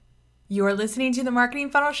You're listening to the Marketing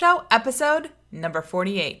Funnel Show, episode number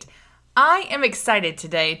 48. I am excited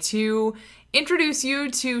today to introduce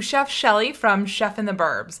you to Chef Shelly from Chef in the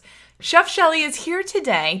Burbs. Chef Shelly is here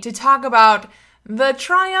today to talk about the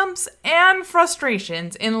triumphs and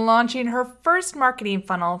frustrations in launching her first marketing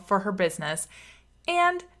funnel for her business,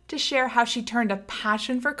 and to share how she turned a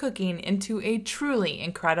passion for cooking into a truly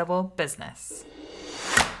incredible business.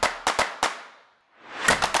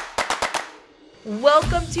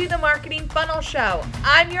 Welcome to the Marketing Funnel Show.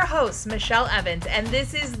 I'm your host, Michelle Evans, and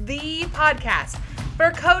this is the podcast for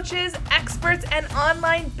coaches, experts, and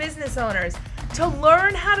online business owners to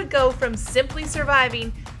learn how to go from simply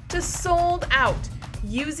surviving to sold out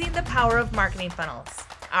using the power of marketing funnels.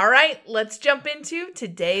 All right, let's jump into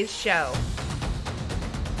today's show.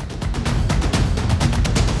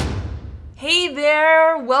 Hey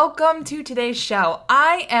there, welcome to today's show.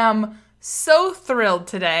 I am so thrilled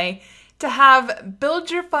today to have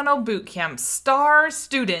Build Your Funnel Bootcamp star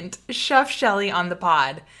student, Chef Shelly, on the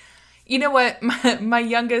pod. You know what? My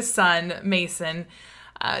youngest son, Mason,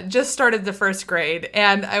 just started the first grade,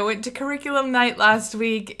 and I went to curriculum night last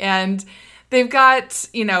week, and they've got,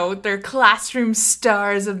 their classroom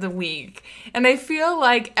stars of the week. And I feel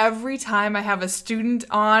like every time I have a student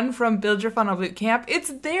on from Build Your Funnel Bootcamp, it's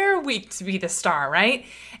their week to be the star, right?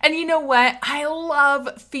 And you know what? I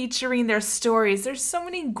love featuring their stories. There's so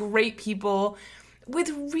many great people with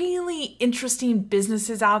really interesting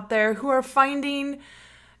businesses out there who are finding,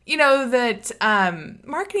 that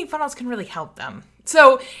marketing funnels can really help them.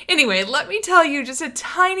 So anyway, let me tell you just a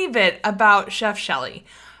tiny bit about Chef Shelly.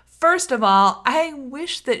 First of all, I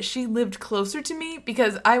wish that she lived closer to me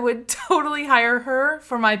because I would totally hire her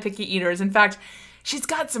for my picky eaters. In fact, she's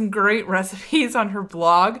got some great recipes on her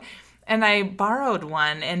blog, and I borrowed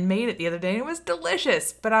one and made it the other day, and it was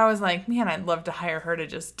delicious. But I was like, man, I'd love to hire her to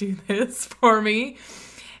just do this for me.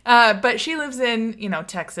 But she lives in,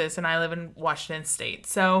 Texas, and I live in Washington State.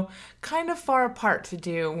 So kind of far apart to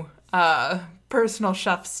do personal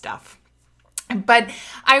chef stuff. But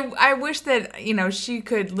I wish that, she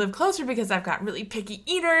could live closer because I've got really picky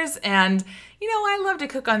eaters, and, I love to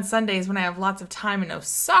cook on Sundays when I have lots of time and no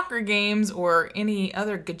soccer games or any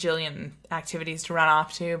other gajillion activities to run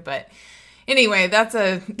off to. But anyway, that's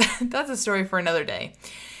a story for another day.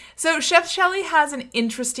 So Chef Shelly has an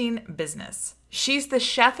interesting business. She's the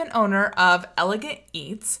chef and owner of Elegant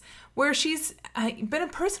Eats, where she's been a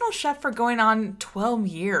personal chef for going on 12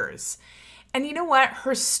 years. And you know what?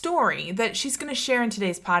 Her story that she's going to share in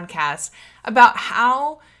today's podcast about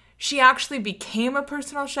how she actually became a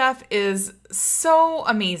personal chef is so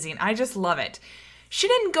amazing. I just love it. She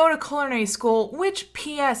didn't go to culinary school, which,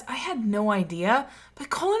 P.S., I had no idea,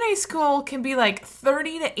 but culinary school can be like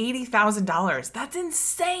 $30,000 to $80,000. That's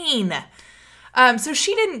insane. So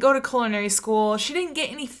she didn't go to culinary school. She didn't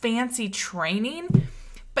get any fancy training,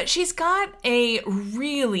 but she's got a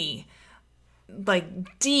really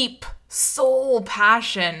deep soul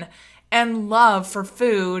passion and love for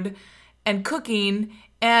food and cooking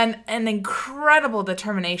and an incredible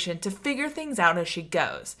determination to figure things out as she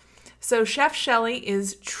goes. So Chef Shelly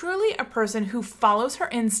is truly a person who follows her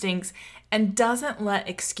instincts and doesn't let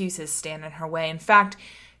excuses stand in her way. In fact,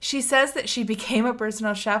 she says that she became a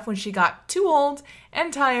personal chef when she got too old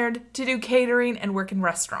and tired to do catering and work in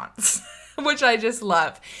restaurants, which I just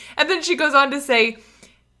love. And then she goes on to say,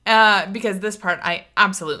 because this part I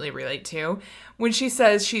absolutely relate to. When she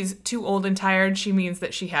says she's too old and tired, she means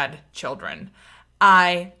that she had children.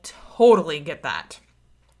 I totally get that.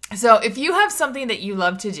 So if you have something that you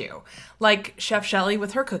love to do, like Chef Shelly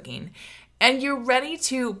with her cooking, and you're ready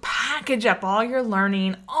to package up all your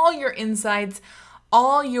learning, all your insights,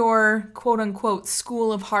 all your quote-unquote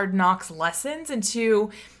school of hard knocks lessons into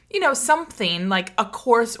something like a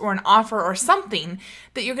course or an offer or something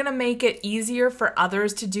that you're going to make it easier for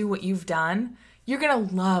others to do what you've done, you're going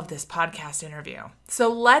to love this podcast interview.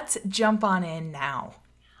 So let's jump on in now.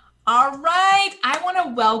 All right. I want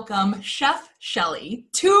to welcome Chef Shelly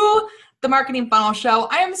to the Marketing Funnel Show.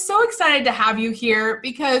 I am so excited to have you here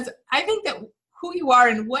because I think that who you are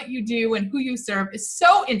and what you do and who you serve is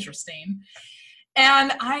so interesting.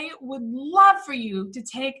 And I would love for you to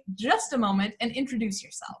take just a moment and introduce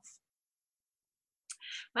yourself.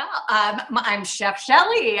 Well, I'm Chef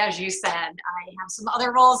Shelly, as you said. I have some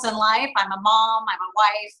other roles in life. I'm a mom, I'm a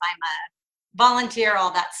wife, I'm a volunteer,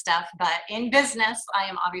 all that stuff. But in business, I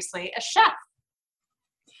am obviously a chef.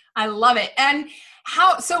 I love it. And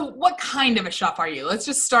so what kind of a chef are you? Let's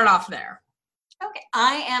just start off there. Okay,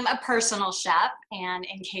 I am a personal chef, and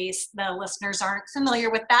in case the listeners aren't familiar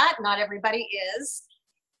with that, not everybody is.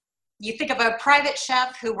 You think of a private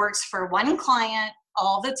chef who works for one client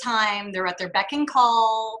all the time. They're at their beck and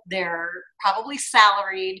call. They're probably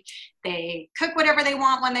salaried. They cook whatever they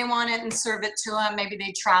want when they want it and serve it to them. Maybe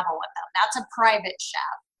they travel with them. That's a private chef.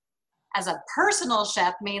 As a personal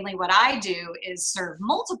chef, mainly what I do is serve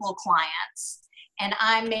multiple clients, and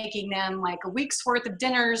I'm making them like a week's worth of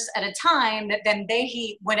dinners at a time that then they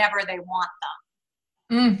eat whenever they want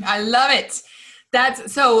them. I love it.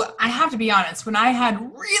 So I have to be honest, when I had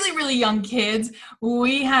really, really young kids,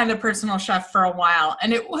 we had a personal chef for a while,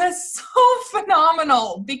 and it was so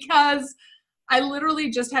phenomenal because I literally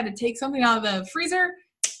just had to take something out of the freezer,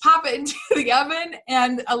 pop it into the oven,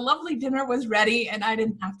 and a lovely dinner was ready, and I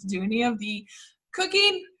didn't have to do any of the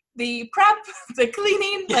cooking, the prep, the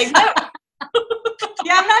cleaning, like that.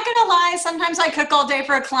 Yeah, I'm not gonna lie. Sometimes I cook all day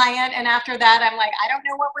for a client, and after that, I'm like, I don't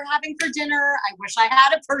know what we're having for dinner. I wish I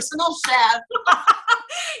had a personal chef.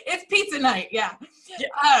 It's pizza night, yeah.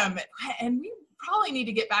 And we probably need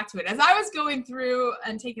to get back to it. As I was going through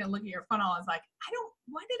and taking a look at your funnel, I was like,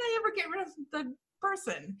 why did I ever get rid of the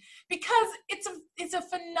person? Because it's a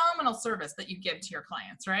phenomenal service that you give to your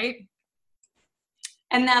clients, right?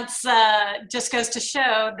 And that's just goes to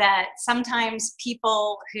show that sometimes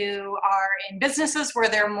people who are in businesses where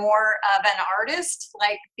they're more of an artist,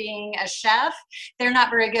 like being a chef, they're not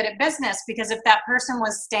very good at business, because if that person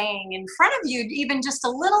was staying in front of you even just a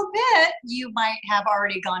little bit, you might have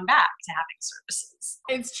already gone back to having services.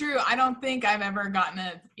 It's true. I don't think I've ever gotten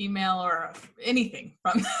an email or anything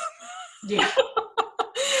from them. Yeah.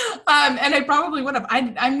 And I probably would have.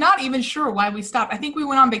 I'm not even sure why we stopped. I think we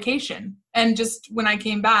went on vacation, and just when I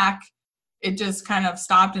came back, it just kind of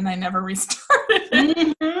stopped, and I never restarted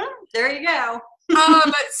it. Mm-hmm. There you go.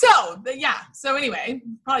 So anyway,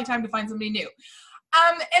 probably time to find somebody new.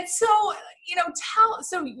 And so,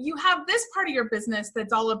 so you have this part of your business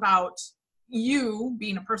that's all about you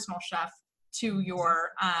being a personal chef to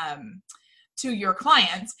your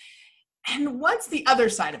clients. And what's the other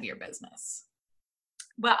side of your business?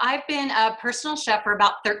 Well, I've been a personal chef for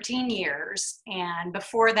about 13 years. And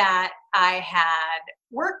before that, I had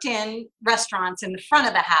worked in restaurants in the front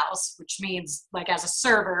of the house, which means like as a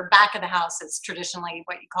server. Back of the house is traditionally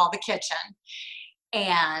what you call the kitchen.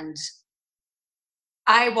 And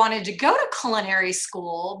I wanted to go to culinary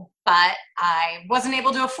school, but I wasn't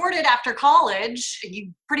able to afford it after college.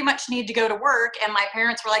 You pretty much need to go to work. And my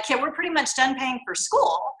parents were like, yeah, we're pretty much done paying for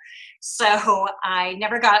school. So I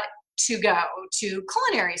never got to go to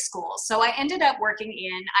culinary school. So I ended up working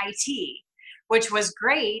in IT, which was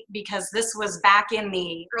great because this was back in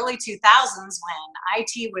the early 2000s when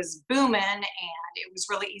IT was booming and it was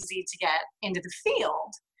really easy to get into the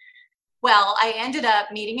field. Well, I ended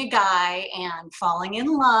up meeting a guy and falling in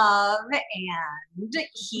love, and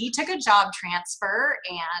he took a job transfer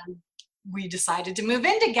and we decided to move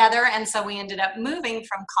in together. And so we ended up moving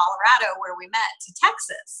from Colorado, where we met, to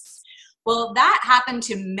Texas. Well, that happened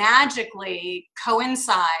to magically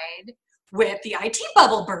coincide with the IT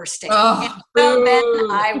bubble bursting. Oh, and so then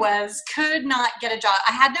I could not get a job.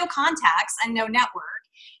 I had no contacts and no network,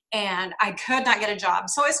 and I could not get a job.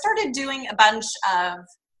 So I started doing a bunch of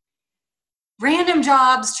random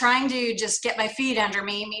jobs, trying to just get my feet under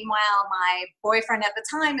me. Meanwhile, my boyfriend at the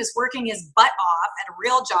time is working his butt off at a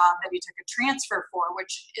real job that he took a transfer for,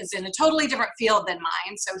 which is in a totally different field than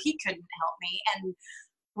mine. So he couldn't help me. And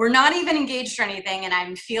we're not even engaged or anything. And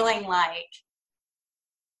I'm feeling like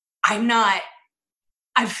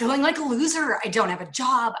I'm feeling like a loser. I don't have a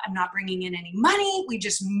job. I'm not bringing in any money. We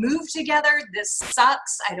just moved together. This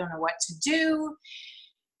sucks. I don't know what to do.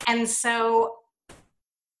 And so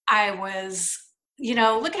I was,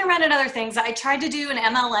 looking around at other things. I tried to do an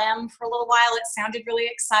MLM for a little while. It sounded really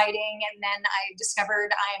exciting. And then I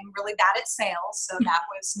discovered I'm really bad at sales. So that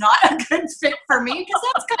was not a good fit for me, because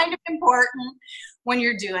that's kind of important when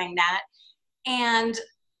you're doing that. And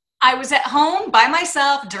I was at home by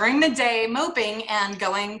myself during the day, moping and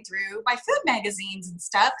going through my food magazines and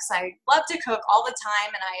stuff, because I love to cook all the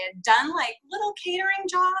time. And I had done like little catering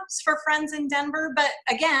jobs for friends in Denver, but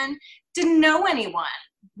again, didn't know anyone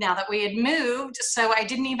now that we had moved. So I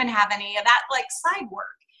didn't even have any of that like side work.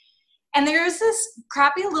 And there was this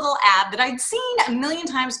crappy little ad that I'd seen a million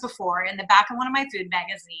times before in the back of one of my food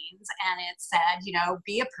magazines. And it said,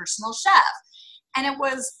 be a personal chef. And it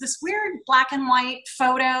was this weird black and white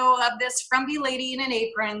photo of this frumpy lady in an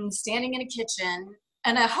apron standing in a kitchen,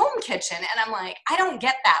 in a home kitchen. And I'm like, I don't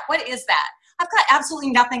get that. What is that? I've got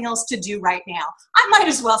absolutely nothing else to do right now. I might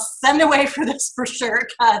as well send away for this for sure,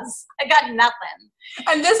 because I got nothing.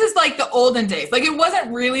 And this is like the olden days. Like, it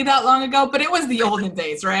wasn't really that long ago, but it was the olden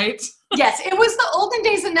days, right? Yes, it was the olden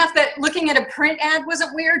days enough that looking at a print ad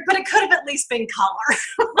wasn't weird, but it could have at least been color.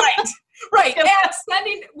 Right. Right. And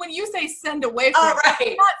when you say send away from right.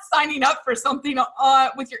 you're not signing up for something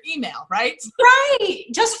with your email, right? Right.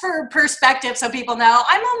 Just for perspective, so people know,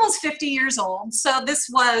 I'm almost 50 years old. So this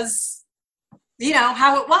was,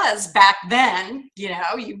 how it was back then.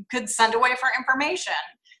 You could send away for information.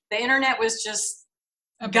 The internet was just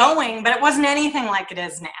going, but it wasn't anything like it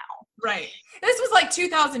is now. Right. This was like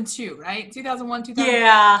 2002, right? 2001, 2002.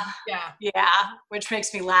 Yeah. Which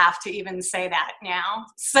makes me laugh to even say that now.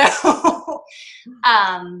 So, so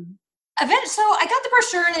I got the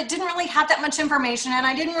brochure and it didn't really have that much information and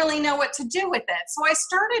I didn't really know what to do with it. So I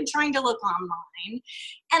started trying to look online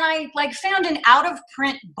and I found an out of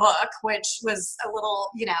print book, which was a little,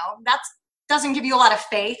 that doesn't give you a lot of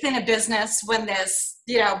faith in a business when this,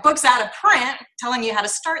 book's out of print telling you how to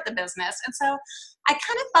start the business. And so I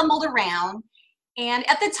kind of fumbled around. And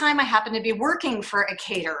at the time I happened to be working for a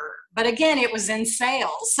caterer, but again, it was in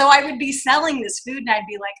sales. So I would be selling this food and I'd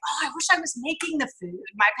be like, oh, I wish I was making the food.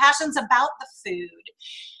 My passion's about the food.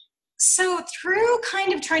 So through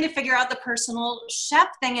kind of trying to figure out the personal chef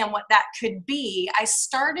thing and what that could be, I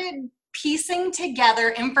started piecing together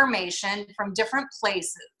information from different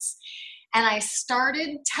places. And I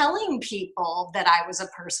started telling people that I was a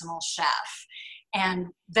personal chef and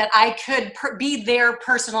that I could be their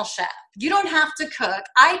personal chef. You don't have to cook.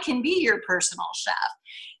 I can be your personal chef.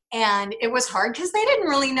 And it was hard because they didn't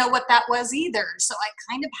really know what that was either. So I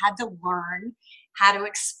kind of had to learn how to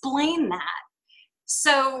explain that.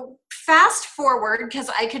 So fast forward, because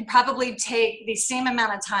I could probably take the same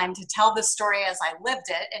amount of time to tell the story as I lived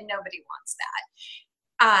it, and nobody wants that.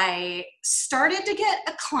 I started to get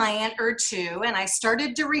a client or two and I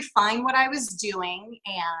started to refine what I was doing,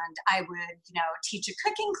 and I would, teach a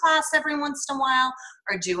cooking class every once in a while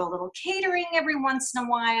or do a little catering every once in a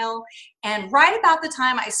while. And right about the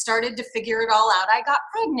time I started to figure it all out, I got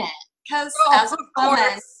pregnant because as a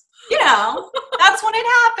woman, that's when it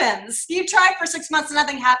happens. You try for 6 months and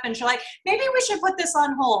nothing happens. You're like, maybe we should put this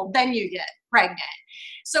on hold. Then you get pregnant.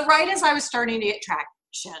 So right as I was starting to get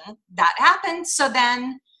traction, that happened. So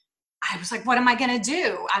then I was like, what am I going to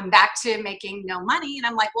do? I'm back to making no money. And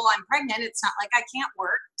I'm like, well, I'm pregnant. It's not like I can't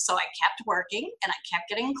work. So I kept working and I kept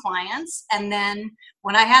getting clients. And then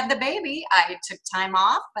when I had the baby, I took time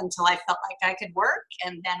off until I felt like I could work.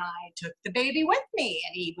 And then I took the baby with me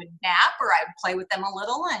and he would nap or I would play with them a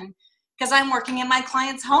little. And because I'm working in my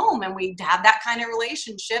client's home and we have that kind of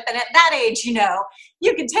relationship. And at that age,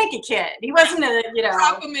 you can take a kid. He wasn't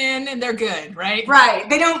drop them in and they're good, right? Right.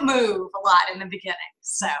 They don't move a lot in the beginning.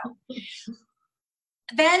 So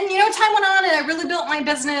then, time went on and I really built my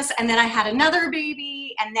business, and then I had another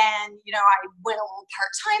baby, and then, I went a little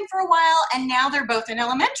part-time for a while, and now they're both in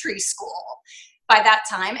elementary school by that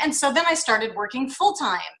time. And so then I started working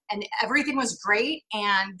full-time and everything was great.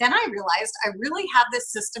 And then I realized I really have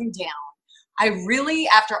this system down. I really,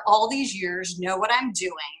 after all these years, know what I'm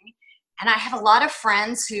doing. And I have a lot of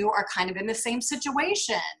friends who are kind of in the same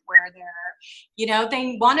situation where they're,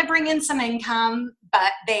 they want to bring in some income,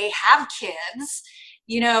 but they have kids.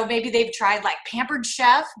 Maybe they've tried like Pampered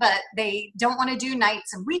Chef, but they don't want to do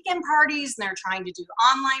nights and weekend parties, and they're trying to do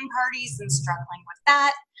online parties and struggling with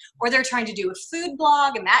that. Or they're trying to do a food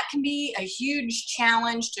blog, and that can be a huge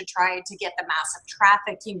challenge to try to get the massive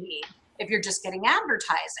traffic you need if you're just getting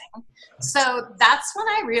advertising. So that's when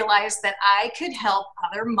I realized that I could help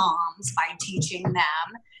other moms by teaching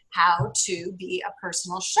them how to be a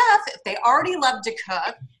personal chef. If they already love to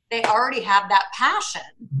cook, they already have that passion.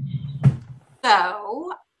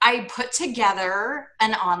 So I put together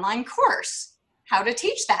an online course, how to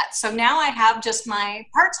teach that. So now I have just my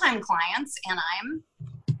part-time clients, and I'm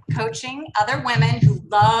coaching other women who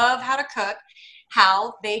love how to cook,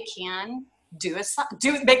 how they can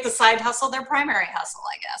make the side hustle their primary hustle,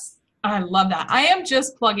 I guess. I love that. I am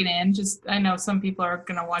just plugging in. I know some people are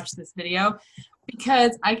going to watch this video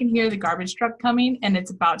because I can hear the garbage truck coming and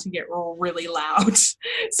it's about to get really loud.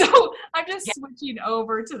 So I'm just switching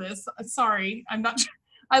over to this. Sorry,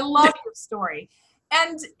 I love your story.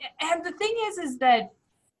 And the thing is that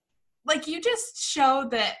like you just show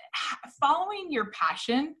that following your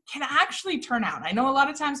passion can actually turn out. I know a lot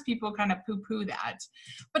of times people kind of poo-poo that,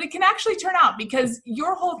 but it can actually turn out because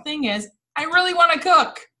your whole thing is, I really want to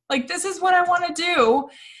cook. Like, this is what I want to do.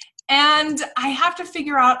 And I have to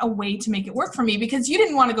figure out a way to make it work for me, because you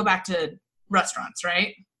didn't want to go back to restaurants,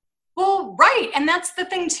 right? Well, right. And that's the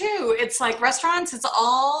thing too. It's like restaurants, it's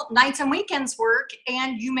all nights and weekends work,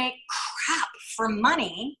 and you make crap for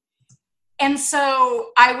money. And so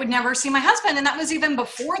I would never see my husband. And that was even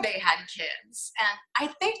before they had kids. And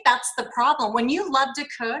I think that's the problem. When you love to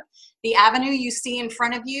cook, the avenue you see in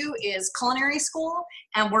front of you is culinary school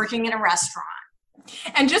and working in a restaurant.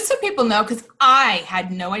 And just so people know, because I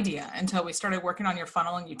had no idea until we started working on your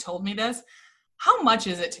funnel and you told me this, how much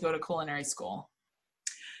is it to go to culinary school?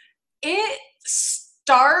 It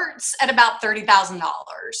starts at about $30,000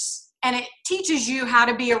 and it teaches you how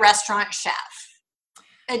to be a restaurant chef.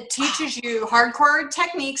 It teaches you hardcore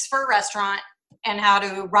techniques for a restaurant and how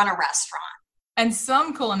to run a restaurant. And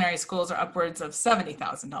some culinary schools are upwards of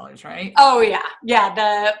 $70,000, right? Oh yeah. Yeah.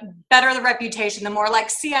 The better the reputation, the more, like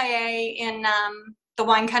CIA in the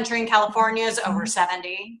wine country in California is over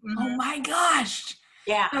 70. Oh my gosh.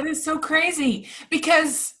 Yeah. That is so crazy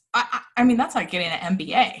because I mean, that's like getting an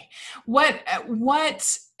MBA. What,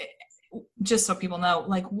 just so people know,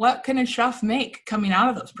 like what can a chef make coming out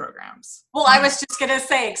of those programs? Well, I was just going to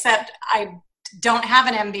say, except I don't have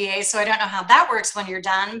an MBA, so I don't know how that works when you're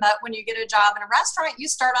done. But when you get a job in a restaurant, you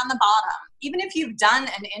start on the bottom. Even if you've done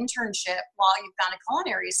an internship while you've gone to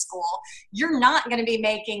culinary school, you're not going to be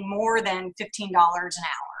making more than $15 an hour.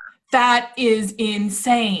 That is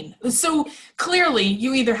insane. So clearly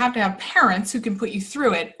you either have to have parents who can put you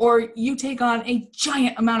through it, or you take on a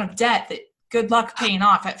giant amount of debt that good luck paying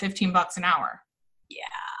off at $15 an hour. Yeah.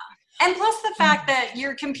 And plus the fact that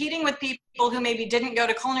you're competing with people who maybe didn't go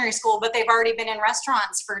to culinary school, but they've already been in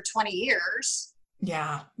restaurants for 20 years.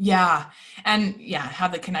 Yeah. Yeah. And yeah,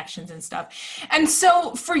 have the connections and stuff. And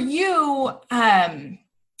so for you,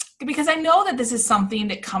 because I know that this is something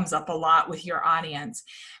that comes up a lot with your audience,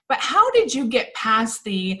 but how did you get past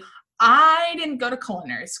I didn't go to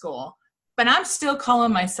culinary school, but I'm still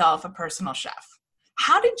calling myself a personal chef?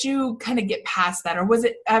 How did you kind of get past that? Or was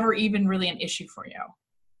it ever even really an issue for you?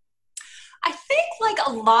 I think like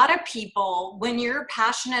a lot of people, when you're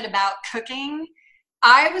passionate about cooking,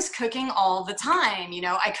 I was cooking all the time. You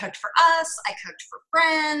know, I cooked for us, I cooked for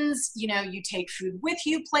friends, you know, you take food with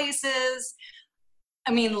you places.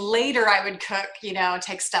 I mean, later I would cook, you know,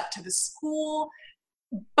 take stuff to the school.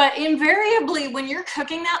 But invariably, when you're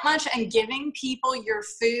cooking that much and giving people your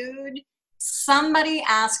food, somebody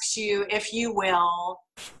asks you, if you will,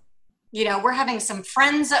 you know, we're having some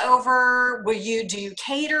friends over, will you do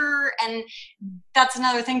cater? And that's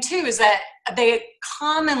another thing too, is that they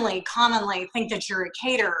commonly think that you're a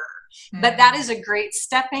caterer. Mm-hmm. But that is a great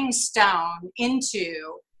stepping stone into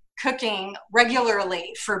cooking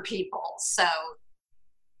regularly for people. So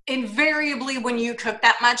invariably, when you cook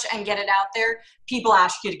that much and get it out there, people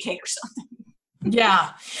ask you to cater something.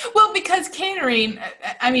 Yeah. Well, because catering,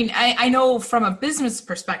 I mean, I know from a business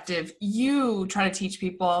perspective, you try to teach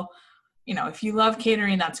people, you know, if you love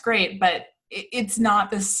catering, that's great, but it's not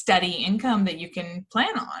the steady income that you can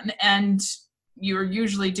plan on. And you're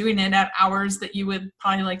usually doing it at hours that you would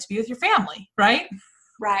probably like to be with your family, right?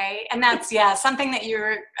 Right. And that's, something that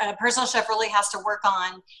your personal chef really has to work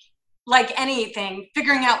on. Like anything,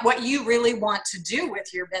 figuring out what you really want to do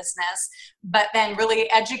with your business, but then really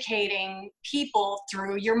educating people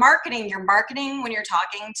through your marketing. Your marketing, when you're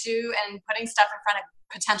talking to and putting stuff in front of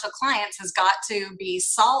potential clients, has got to be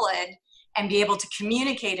solid and be able to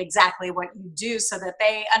communicate exactly what you do so that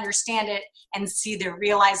they understand it and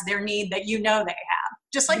realize their need that you know they have,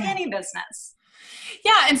 just like any business.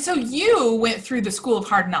 Yeah. And so you went through the school of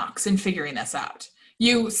hard knocks in figuring this out.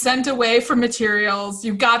 You sent away for materials,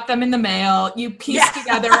 you got them in the mail, you pieced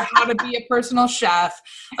together how to be a personal chef.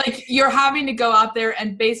 Like you're having to go out there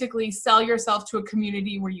and basically sell yourself to a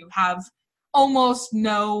community where you have almost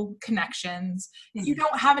no connections. You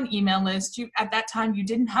don't have an email list. At that time, you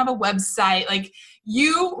didn't have a website. Like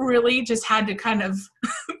you really just had to kind of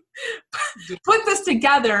put this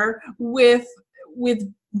together with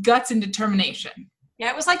guts and determination. Yeah,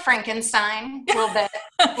 it was like Frankenstein, a little bit.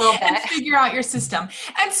 And figure out your system.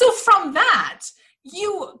 And so from that,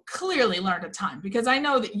 you clearly learned a ton, because I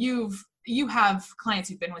know that you have clients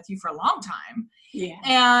who've been with you for a long time. Yeah.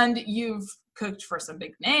 And you've cooked for some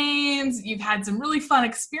big names. You've had some really fun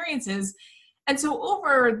experiences. And so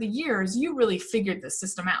over the years, you really figured this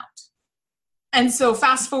system out. And so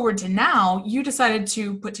fast forward to now, you decided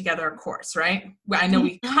to put together a course, right? I know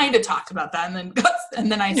we kind of talked about that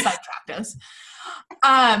and then I sidetracked us.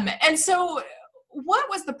 And so what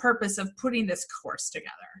was the purpose of putting this course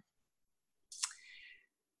together?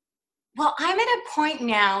 Well, I'm at a point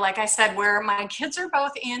now, like I said, where my kids are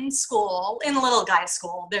both in school, in little guy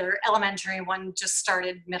school. They're elementary, one just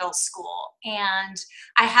started middle school. And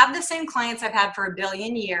I have the same clients I've had for a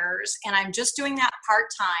billion years, and I'm just doing that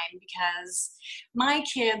part-time because my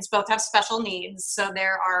kids both have special needs. So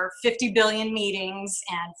there are 50 billion meetings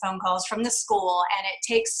and phone calls from the school, and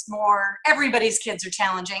it takes more. Everybody's kids are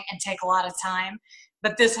challenging and take a lot of time,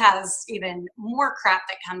 but this has even more crap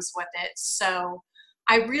that comes with it. So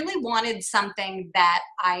I really wanted something that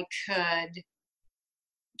I could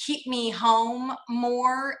keep me home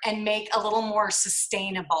more and make a little more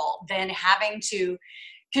sustainable than having to,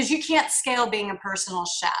 because you can't scale being a personal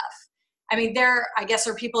chef. I mean, there, I guess,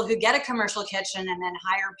 are people who get a commercial kitchen and then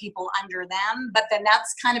hire people under them, but then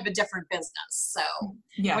that's kind of a different business. So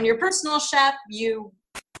when you're a personal chef, you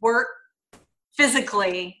work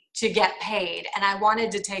physically to get paid. And I wanted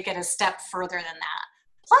to take it a step further than that.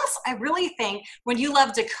 Plus, I really think when you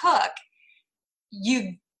love to cook,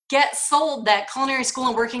 you get sold that culinary school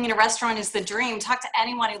and working in a restaurant is the dream. Talk to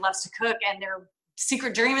anyone who loves to cook, and their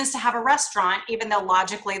secret dream is to have a restaurant, even though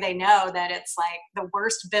logically they know that it's like the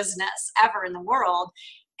worst business ever in the world.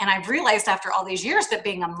 And I've realized after all these years that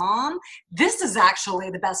being a mom, this is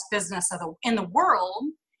actually the best business in the world.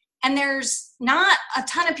 And there's not a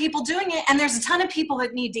ton of people doing it, and there's a ton of people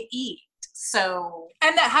that need to eat. So,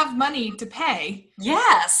 and that have money to pay.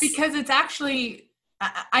 Yes. Because it's actually,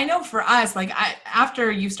 I know for us, like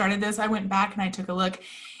after you started this, I went back and I took a look.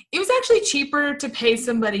 It was actually cheaper to pay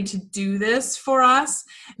somebody to do this for us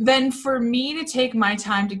than for me to take my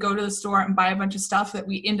time to go to the store and buy a bunch of stuff that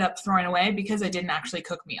we end up throwing away because I didn't actually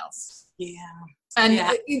cook meals. Yeah.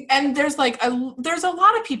 And there's there's a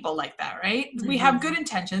lot of people like that, right? Mm-hmm. We have good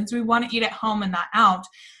intentions. We want to eat at home and not out.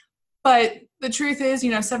 But the truth is,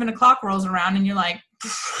 7:00 rolls around and you're like,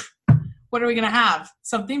 what are we going to have?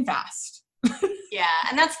 Something fast. Yeah.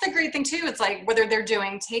 And that's the great thing too. It's like whether they're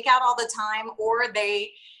doing takeout all the time or they,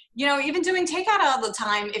 even doing takeout all the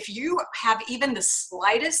time, if you have even the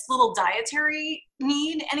slightest little dietary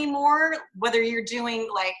need anymore, whether you're dealing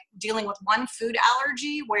with one food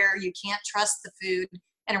allergy where you can't trust the food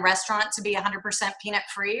in a restaurant to be 100% peanut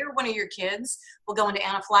free, or one of your kids will go into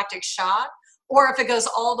anaphylactic shock, or if it goes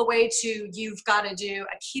all the way to you've got to do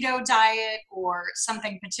a keto diet or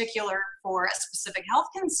something particular for a specific health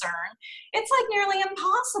concern, it's like nearly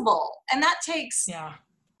impossible. And that takes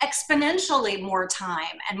exponentially more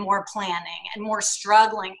time and more planning and more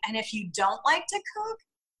struggling. And if you don't like to cook,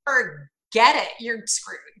 forget it. You're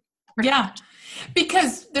screwed. Yeah.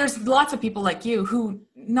 Because there's lots of people like you who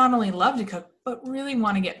not only love to cook, but really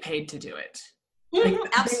want to get paid to do it.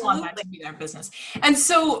 Absolutely. They want that to be their business. And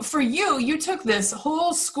so for you took this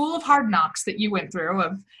whole school of hard knocks that you went through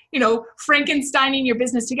of, Frankensteining your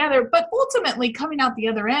business together, but ultimately coming out the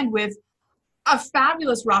other end with a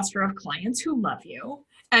fabulous roster of clients who love you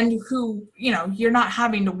and who, you're not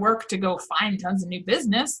having to work to go find tons of new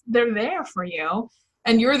business. They're there for you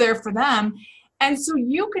and you're there for them. And so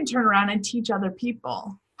you can turn around and teach other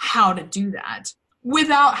people how to do that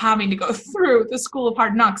without having to go through the school of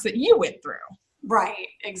hard knocks that you went through. Right.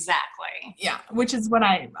 Exactly. Yeah. Which is what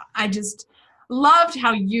I just loved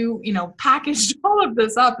how you, packaged all of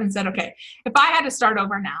this up and said, okay, if I had to start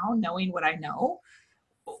over now, knowing what I know,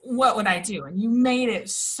 what would I do? And you made it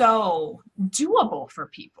so doable for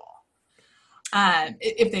people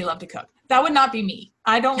if they love to cook. That would not be me.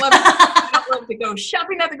 I don't love to go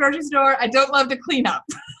shopping at the grocery store. I don't love to clean up.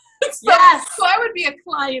 So I would be a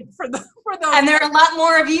client for those. And there are a lot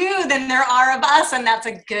more of you than there are of us, and that's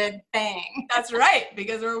a good thing. That's right,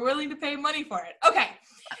 because we're willing to pay money for it. Okay,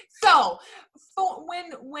 so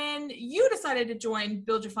when you decided to join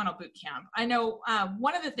Build Your Funnel Bootcamp, I know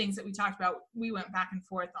one of the things that we talked about, we went back and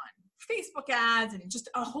forth on Facebook ads and just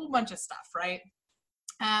a whole bunch of stuff, right?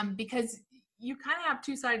 Because you kind of have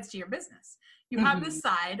two sides to your business. You have this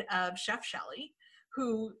side of Chef Shelly,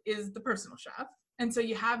 who is the personal chef. And so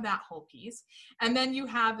you have that whole piece. And then you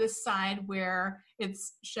have this side where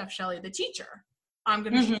it's Chef Shelly, the teacher. I'm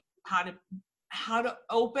going to show you how to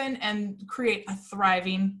open and create a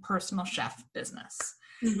thriving personal chef business.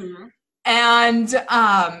 And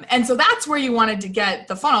so that's where you wanted to get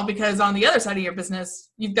the funnel, because on the other side of your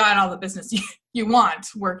business, you've got all the business you want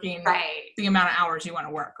working the amount of hours you want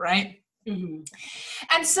to work, right? And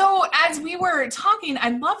so as we were talking,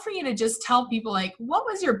 I'd love for you to just tell people, what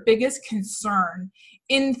was your biggest concern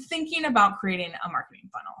in thinking about creating a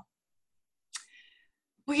marketing funnel?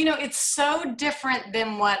 Well, it's so different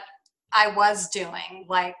than what I was doing.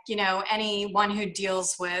 Anyone who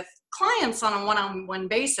deals with clients on a one-on-one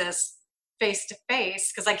basis,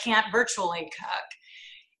 face-to-face, because I can't virtually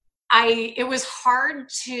cook. It was hard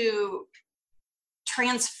to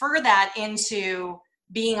transfer that into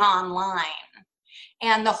being online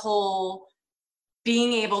and the whole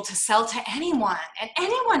being able to sell to anyone, and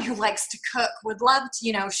anyone who likes to cook would love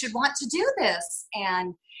to, should want to do this.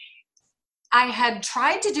 And I had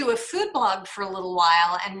tried to do a food blog for a little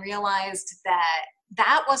while and realized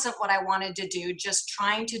that wasn't what I wanted to do. Just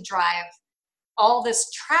trying to drive all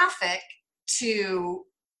this traffic to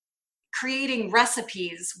creating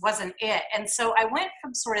recipes wasn't it. And so I went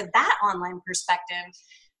from sort of that online perspective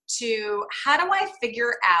to how do I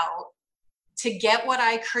figure out to get what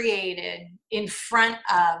I created in front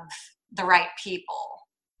of the right people.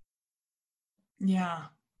 Yeah.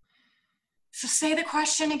 So say the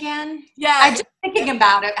question again. Yeah. I just thinking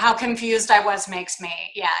about it, how confused I was makes me.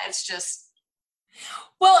 Yeah, it's just.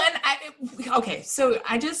 Well, okay, so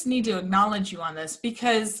I just need to acknowledge you on this,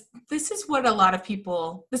 because this is what a lot of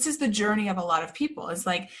people, this is the journey of a lot of people. It's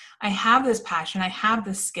like, I have this passion, I have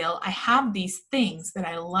this skill, I have these things that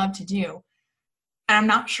I love to do, and I'm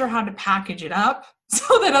not sure how to package it up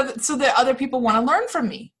so that other people want to learn from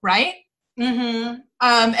me, right? Mm-hmm.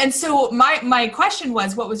 And so my question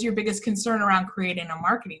was, what was your biggest concern around creating a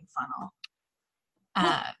marketing funnel?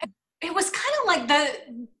 Well, it was kind of like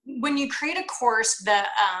when you create a course,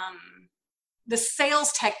 the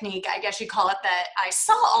sales technique, I guess you call it, that I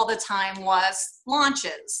saw all the time was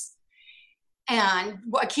launches. And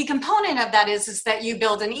a key component of that is that you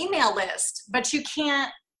build an email list, but you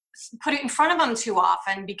can't put it in front of them too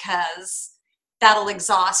often because that'll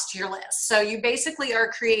exhaust your list. So you basically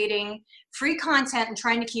are creating free content and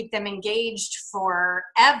trying to keep them engaged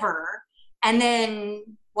forever. And then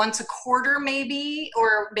once a quarter maybe,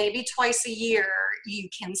 or maybe twice a year, you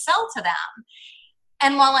can sell to them.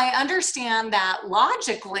 And while I understand that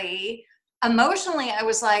logically, emotionally, I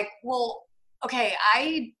was like, well, okay,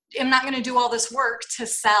 I am not going to do all this work to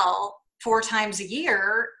sell 4 times a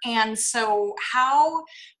year. And so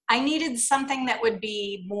I needed something that would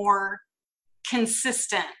be more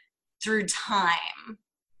consistent through time.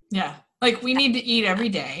 Yeah. Like, we need to eat every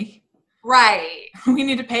day. Right. We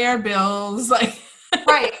need to pay our bills. Like,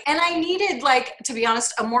 right. And I needed, like, to be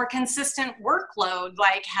honest, a more consistent workload,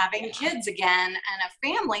 like having kids again and a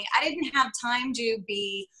family. I didn't have time to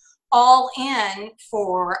be all in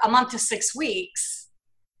for a month to 6 weeks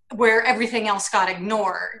where everything else got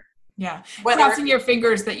ignored. Yeah. Crossing your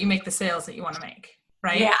fingers that you make the sales that you want to make.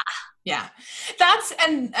 Right. Yeah. Yeah. That's,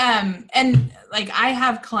 and like, I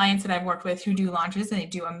have clients that I've worked with who do launches and they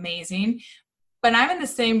do amazing, but I'm in the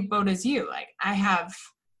same boat as you. Like, I have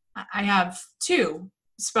 2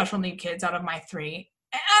 special need kids out of my 3,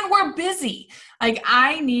 and we're busy. Like,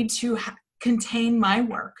 I need to contain my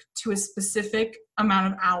work to a specific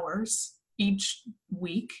amount of hours each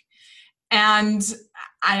week. And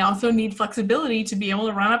I also need flexibility to be able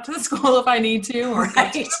to run up to the school if I need to, or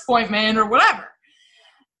get to an appointment or whatever.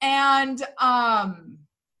 And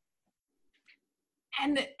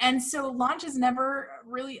so launches never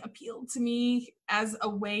really appealed to me as a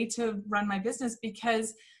way to run my business,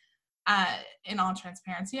 because in all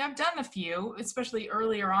transparency, I've done a few, especially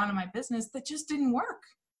earlier on in my business, that just didn't work.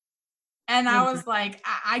 And I was like,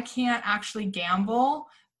 I can't actually gamble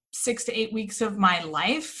 6 to 8 weeks of my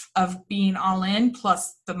life of being all in,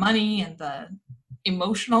 plus the money and the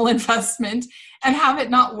emotional investment, and have it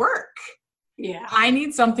not work. Yeah. I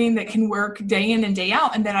need something that can work day in and day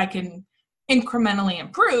out, and that I can incrementally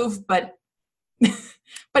improve, but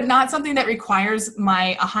not something that requires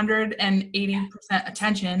my 180%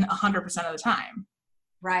 attention 100% of the time.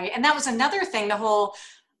 Right. And that was another thing, the whole,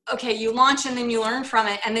 okay, you launch and then you learn from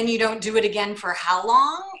it, and then you don't do it again for how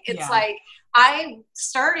long? It's like, I'm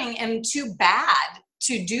starting and too bad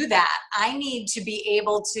to do that. I need to be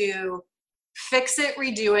able to fix it,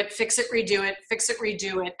 redo it, fix it, redo it, fix it,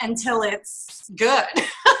 redo it until it's good.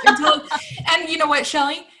 And you know what,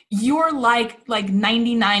 Shelly? You're like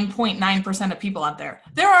 99.9% of people out there.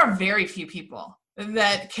 There are very few people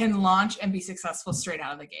that can launch and be successful straight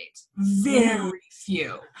out of the gate. Very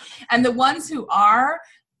few. And the ones who are,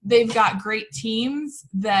 they've got great teams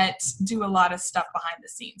that do a lot of stuff behind the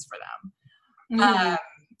scenes for them.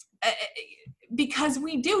 Because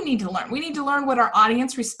we do need to learn. We need to learn what our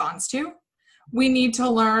audience responds to. We need to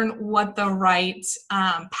learn what the right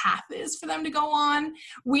path is for them to go on.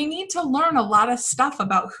 We need to learn a lot of stuff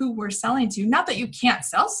about who we're selling to. Not that you can't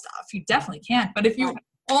sell stuff. You definitely can. But if you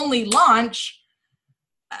only launch,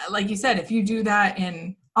 like you said, if you do that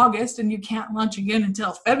in August and you can't launch again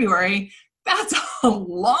until February, that's a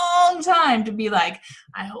long time to be like,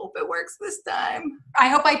 I hope it works this time. I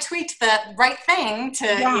hope I tweaked the right thing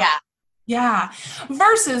to, Yeah.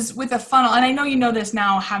 Versus with a funnel, and I know you know this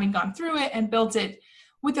now, having gone through it and built it,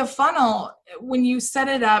 with a funnel, when you set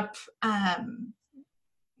it up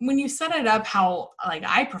how, like,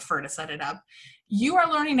 I prefer to set it up, you are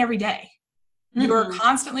learning every day. You're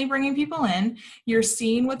constantly bringing people in, you're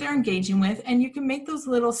seeing what they're engaging with, and you can make those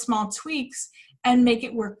little small tweaks and make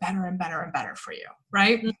it work better and better and better for you,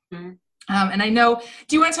 right? And I know,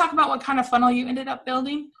 do you want to talk about what kind of funnel you ended up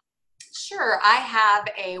building? Sure. I have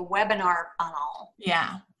a webinar funnel.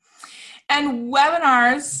 Yeah. And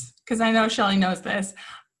webinars, because I know Shelly knows this,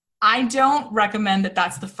 I don't recommend that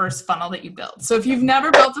that's the first funnel that you build. So if you've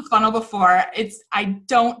never built a funnel before, I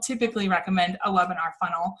don't typically recommend a webinar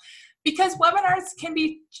funnel because webinars can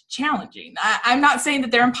be challenging. I'm not saying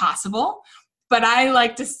that they're impossible, but I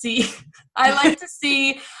like to see a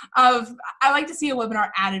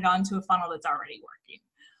webinar added onto a funnel that's already working.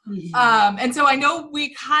 Mm-hmm. And so I know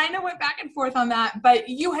we kind of went back and forth on that, but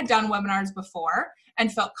you had done webinars before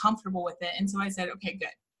and felt comfortable with it. And so I said, okay, good.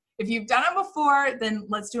 If you've done it before, then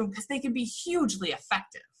let's do them because they can be hugely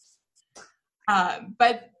effective.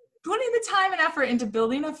 But putting the time and effort into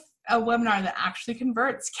building a webinar that actually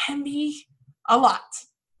converts can be a lot.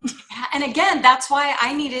 And again, that's why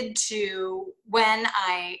I needed to, when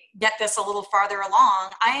I get this a little farther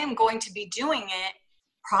along, I am going to be doing it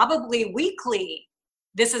probably weekly.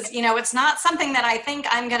 This is, it's not something that I think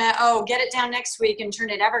I'm going to, get it down next week and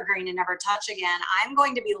turn it evergreen and never touch again. I'm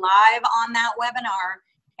going to be live on that webinar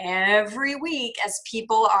every week as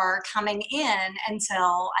people are coming in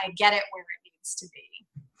until I get it where it needs to be.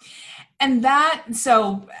 And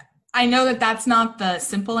so I know that that's not the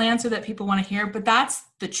simple answer that people want to hear, but that's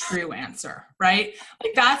the true answer, right?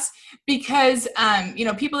 Like that's because,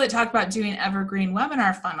 people that talk about doing evergreen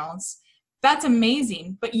webinar funnels, that's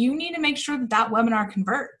amazing, but you need to make sure that webinar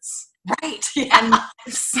converts. Right. Yeah. And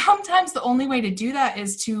sometimes the only way to do that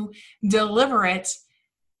is to deliver it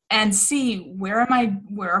and see where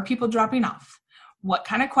are people dropping off? What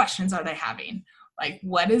kind of questions are they having? Like,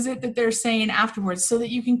 what is it that they're saying afterwards so that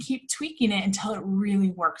you can keep tweaking it until it really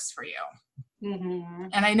works for you? Mm-hmm.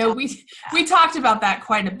 And I know we talked about that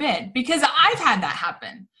quite a bit because I've had that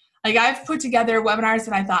happen. Like I've put together webinars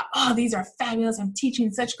that I thought, these are fabulous. I'm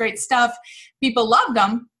teaching such great stuff. People loved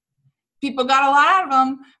them. People got a lot out of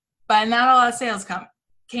them, but not a lot of sales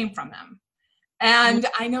came from them. And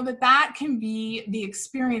I know that can be the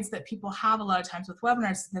experience that people have a lot of times with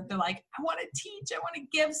webinars, that they're like, I want to teach, I want to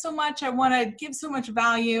give so much, I want to give so much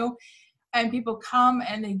value. And people come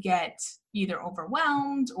and they get either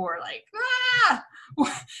overwhelmed or like,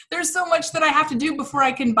 there's so much that I have to do before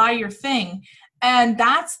I can buy your thing. And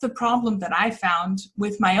that's the problem that I found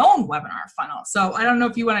with my own webinar funnel. So I don't know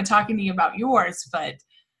if you want to talk to me about yours, but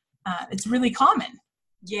it's really common.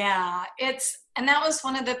 Yeah, and that was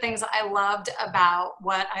one of the things I loved about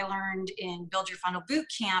what I learned in Build Your Funnel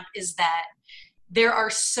Bootcamp is that there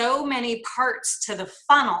are so many parts to the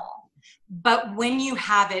funnel, but when you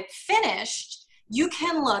have it finished, you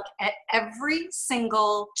can look at every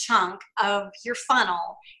single chunk of your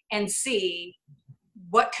funnel and see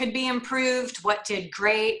what could be improved, what did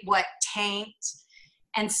great, what tanked.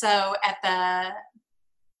 And so at the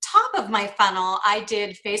top of my funnel, I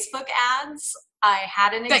did Facebook ads. I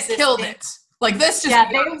had an existing... That killed it. Like this just... that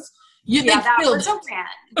killed was it.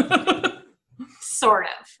 A win. Sort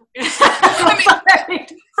of. I mean,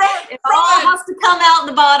 it all has to come out in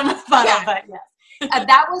the bottom of the funnel, but yes.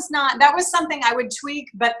 That was something I would tweak,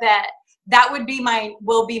 but that will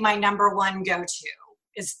be my number one go-to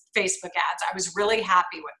is Facebook ads. I was really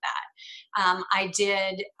happy with that.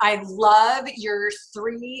 I love your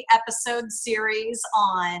 3-episode series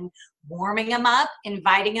on warming them up,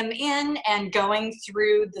 inviting them in, and going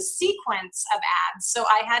through the sequence of ads. So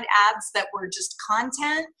I had ads that were just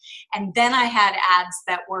content, and then I had ads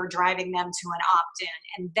that were driving them to an opt-in,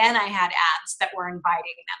 and then I had ads that were inviting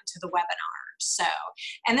them to the webinar. So,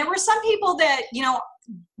 and there were some people that,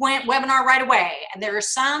 went webinar right away, and there were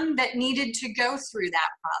some that needed to go through that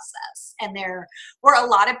process. And there were a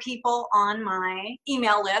lot of people on my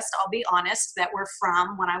email list, I'll be honest, that were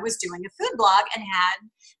from when I was doing a food blog and had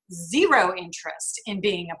zero interest in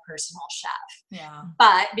being a personal chef. Yeah.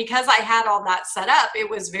 But because I had all that set up, it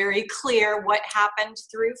was very clear what happened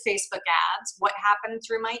through Facebook ads, what happened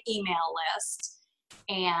through my email list,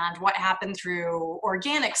 and what happened through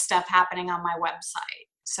organic stuff happening on my website.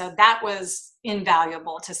 So that was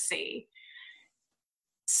invaluable to see.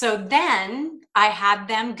 So then I had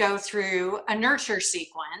them go through a nurture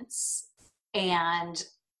sequence, and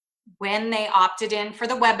when they opted in for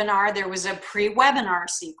the webinar, there was a pre-webinar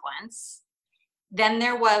sequence. Then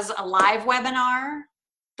there was a live webinar,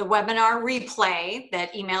 the webinar replay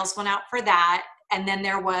that emails went out for that. And then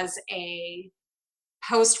there was a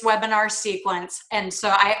post-webinar sequence. And so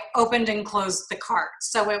I opened and closed the cart.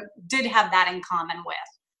 So it did have that in common with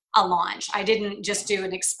a launch. I didn't just do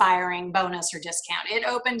an expiring bonus or discount. It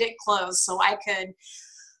opened, it closed, so I could,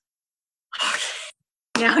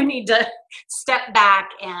 now I need to step back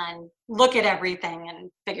and look at everything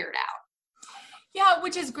and figure it out. Yeah,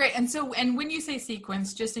 which is great. And so, and when you say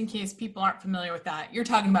sequence, just in case people aren't familiar with that, you're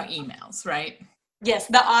talking about emails, right? Yes,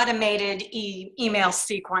 the automated email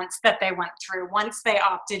sequence that they went through once they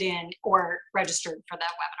opted in or registered for that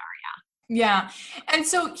webinar, yeah. Yeah. And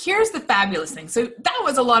so here's the fabulous thing. So that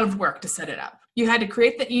was a lot of work to set it up. You had to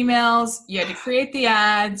create the emails, you had to create the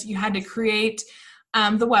ads, you had to create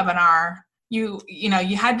the webinar, you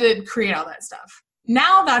had to create all that stuff.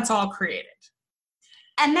 Now that's all created.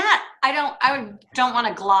 And that I don't want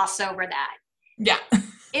to gloss over that. Yeah.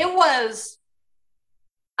 It was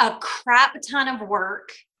a crap ton of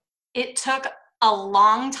work. It took a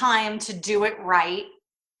long time to do it right.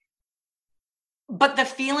 But the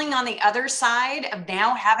feeling on the other side of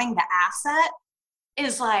now having the asset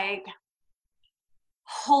is like,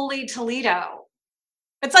 holy Toledo.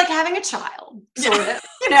 It's like having a child, sort of.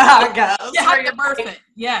 You know how it goes. You have to birth it.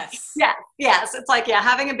 Yes. Yes. It's like,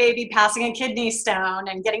 having a baby, passing a kidney stone,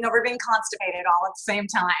 and getting over being constipated all at the same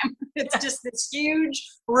time. It's just this huge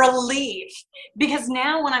relief. Because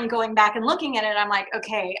now when I'm going back and looking at it, I'm like,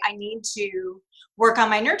 okay, I need to work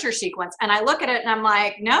on my nurture sequence. And I look at it and I'm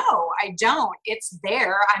like, no, I don't. It's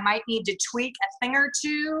there. I might need to tweak a thing or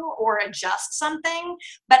two or adjust something,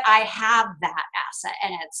 but I have that asset,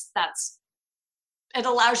 and it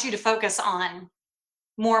allows you to focus on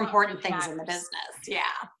more important things in the business. Yeah.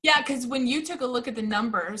 Yeah, because when you took a look at the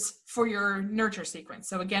numbers for your nurture sequence,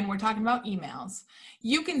 so again, we're talking about emails,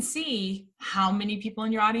 you can see how many people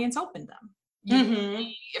in your audience opened them.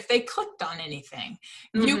 If they clicked on anything,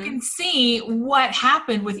 you can see what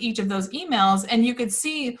happened with each of those emails, and you could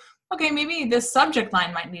see, okay, maybe this subject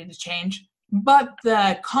line might need to change, but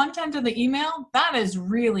the content of the email, that is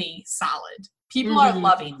really solid. People are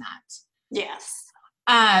loving that. Yes.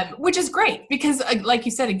 Which is great because, like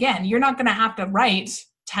you said, again, you're not going to have to write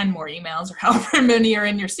 10 more emails or however many are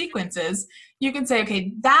in your sequences. You can say,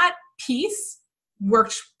 okay, that piece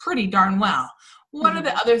worked pretty darn well. What are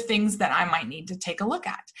the other things that I might need to take a look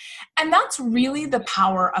at? And that's really the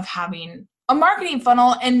power of having a marketing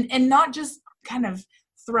funnel and not just kind of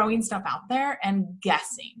throwing stuff out there and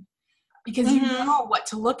guessing, because you know what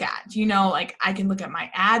to look at. Like I can look at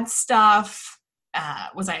my ad stuff.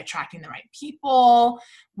 Was I attracting the right people?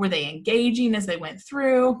 Were they engaging as they went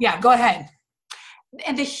through? Yeah, go ahead.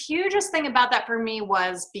 And the hugest thing about that for me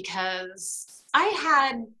was because I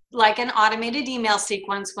had like an automated email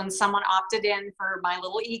sequence when someone opted in for my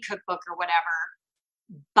little e-cookbook or whatever.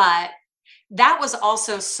 But that was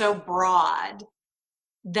also so broad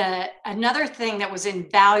that another thing that was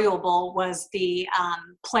invaluable was the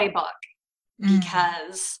playbook,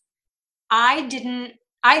 because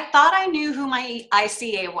I thought I knew who my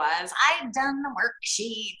ICA was. I had done the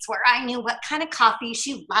worksheets where I knew what kind of coffee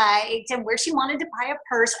she liked and where she wanted to buy a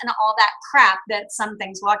purse and all that crap that some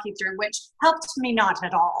things walk you through, which helped me not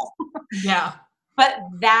at all. Yeah. But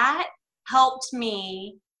that helped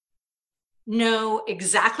me know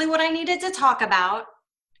exactly what I needed to talk about,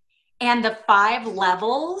 and the 5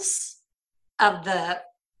 levels of the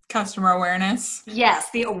customer awareness.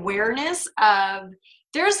 Yes, the awareness of,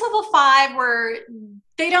 there's level 5 where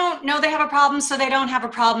they don't know they have a problem, so they don't have a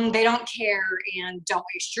problem, they don't care, and don't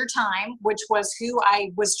waste your time, which was who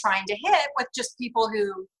I was trying to hit with just people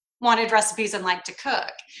who wanted recipes and liked to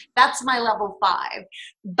cook. That's my level 5.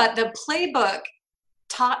 But the playbook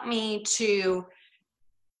taught me to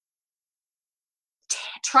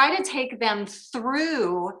try to take them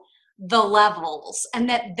through the levels, and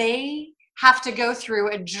that they have to go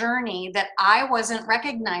through a journey that I wasn't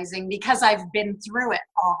recognizing because I've been through it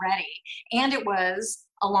already. And it was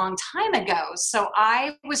a long time ago. So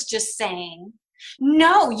I was just saying,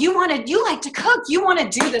 no, you like to cook. You want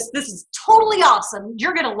to do this. This is totally awesome.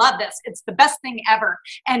 You're going to love this. It's the best thing ever.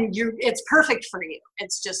 And it's perfect for you.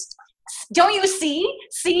 It's just, don't you see?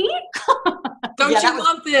 Don't you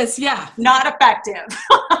love this? Yeah. Not effective.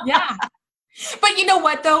 Yeah. But you know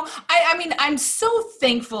what, though? I mean, I'm so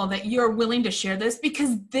thankful that you're willing to share this,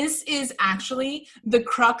 because this is actually the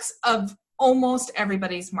crux of almost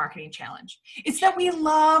everybody's marketing challenge. It's that we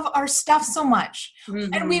love our stuff so much,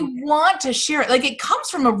 and we want to share it. Like, it comes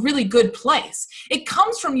from a really good place. It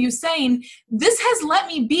comes from you saying, this has let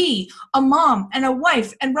me be a mom and a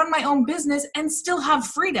wife and run my own business and still have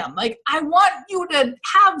freedom. Like, I want you to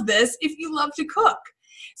have this if you love to cook.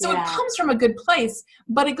 So It comes from a good place,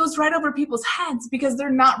 but it goes right over people's heads because they're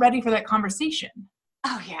not ready for that conversation.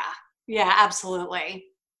 Oh, yeah. Yeah, absolutely.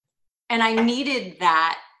 And I needed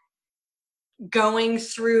that going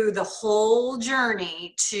through the whole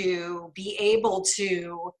journey to be able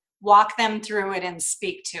to walk them through it and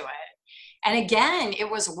speak to it. And again, it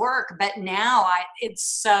was work, but now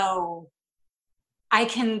I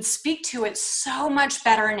can speak to it so much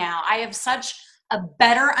better now. I have such a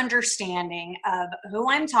better understanding of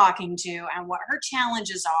who I'm talking to and what her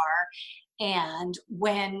challenges are. And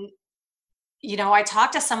when I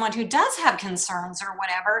talk to someone who does have concerns or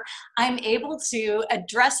whatever, I'm able to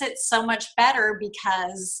address it so much better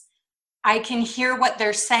because I can hear what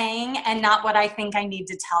they're saying and not what I think I need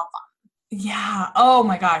to tell Yeah. Oh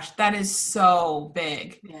my gosh. That is so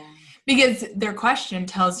big. them. Yeah. Because their question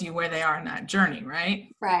tells you where they are in that journey,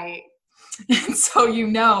 right? Right. And so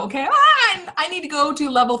okay, I need to go to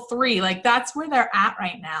level 3. Like that's where they're at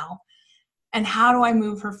right now. And how do I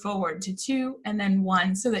move her forward to 2 and then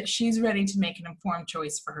 1 so that she's ready to make an informed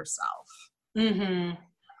choice for herself? Mm-hmm.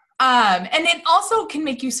 And it also can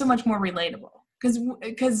make you so much more relatable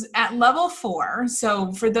because at level 4,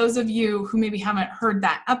 so for those of you who maybe haven't heard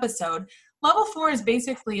that episode, level 4 is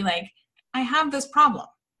basically like, I have this problem.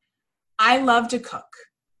 I love to cook.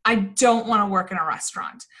 I don't want to work in a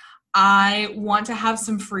restaurant. I want to have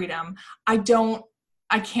some freedom. I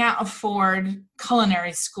can't afford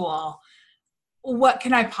culinary school. What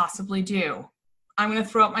can I possibly do? I'm going to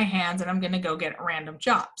throw up my hands and I'm going to go get random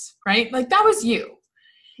jobs, right? Like that was you.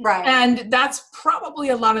 Right. And that's probably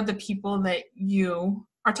a lot of the people that you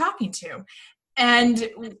are talking to. And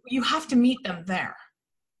you have to meet them there.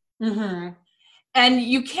 Mm-hmm. And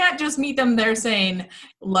you can't just meet them there saying,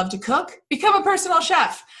 love to cook, become a personal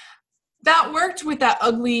chef. That worked with that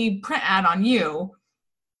ugly print ad on you.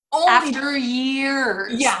 After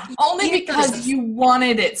years. Yeah, only because you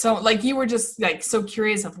wanted it. So like you were just like so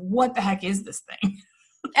curious of what the heck is this thing?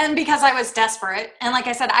 And because I was desperate. And like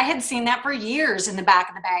I said, I had seen that for years in the back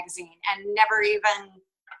of the magazine and never even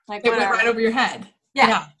like it went right over your head.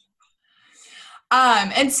 Yeah.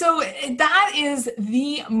 And so that is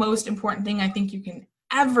the most important thing I think you can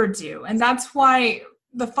ever do. And that's why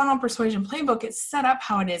the Funnel Persuasion Playbook is set up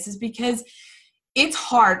how it is because it's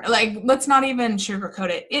hard. Like, let's not even sugarcoat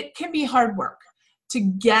it. It can be hard work to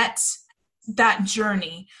get that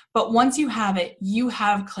journey. But once you have it, you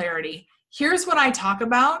have clarity. Here's what I talk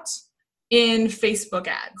about in Facebook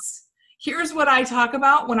ads. Here's what I talk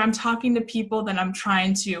about when I'm talking to people that I'm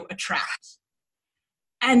trying to attract.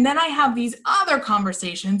 And then I have these other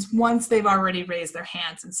conversations once they've already raised their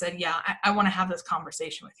hands and said, yeah, I want to have this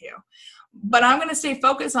conversation with you. But I'm going to stay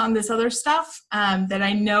focused on this other stuff that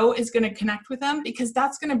I know is going to connect with them because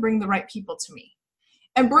that's going to bring the right people to me.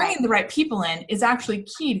 And bringing the right people in is actually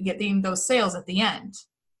key to getting those sales at the end.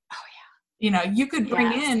 Oh, yeah. You could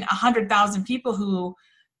bring in 100,000 people who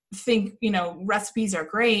think, recipes are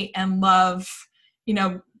great and love,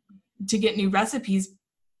 to get new recipes,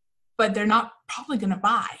 but they're not probably going to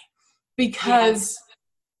buy because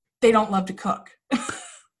they don't love to cook.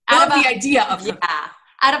 Love the idea of cooking. Yeah.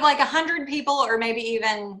 Out of like 100 people or maybe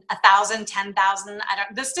even 1,000, 10,000,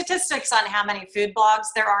 the statistics on how many food blogs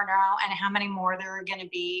there are now and how many more there are going to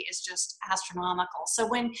be is just astronomical. So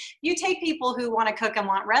when you take people who want to cook and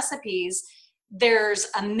want recipes, there's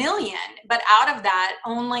 1 million, but out of that,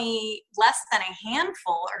 only less than a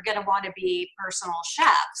handful are going to want to be personal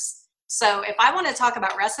chefs. So if I want to talk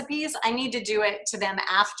about recipes, I need to do it to them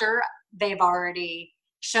after they've already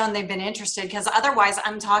shown they've been interested, because otherwise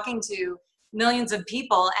I'm talking to millions of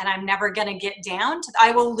people and I'm never going to get down to,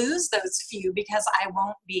 I will lose those few because I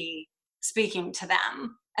won't be speaking to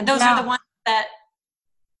them. And those are the ones that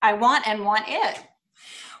I want and want it.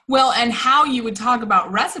 Well, and how you would talk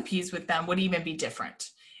about recipes with them would even be different.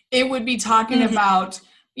 It would be talking about,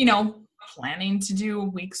 planning to do a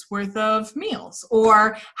week's worth of meals,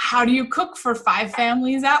 or how do you cook for 5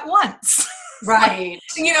 families at once? Right.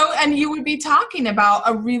 And you would be talking about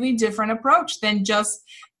a really different approach than just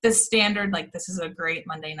the standard, like, this is a great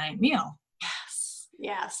Monday night meal.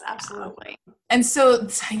 Yes, absolutely. And so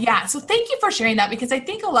thank you for sharing that, because I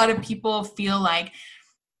think a lot of people feel like,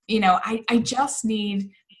 I just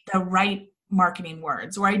need the right marketing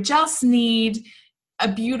words, or I just need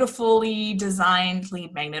a beautifully designed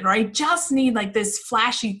lead magnet, or I just need like this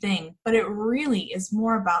flashy thing, but it really is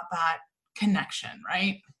more about that connection,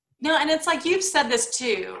 right? No, and it's like, you've said this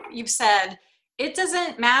too. You've said, it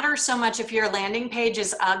doesn't matter so much if your landing page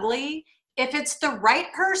is ugly. If it's the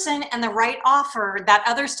right person and the right offer, that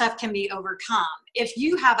other stuff can be overcome. If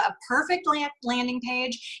you have a perfect landing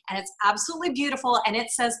page and it's absolutely beautiful and it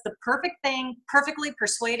says the perfect thing, perfectly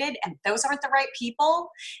persuaded, and those aren't the right people,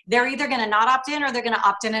 they're either going to not opt in or they're going to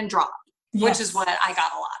opt in and drop, which is what I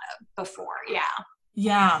got a lot of before.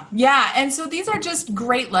 Yeah. Yeah. And so these are just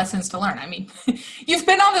great lessons to learn. I mean, you've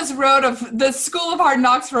been on this road of the School of Hard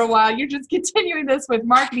Knocks for a while. You're just continuing this with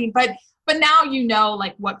marketing, but now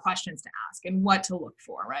like what questions to ask and what to look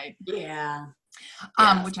for, right? Yeah.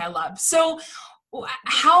 Which I love. So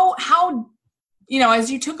how as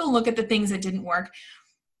you took a look at the things that didn't work,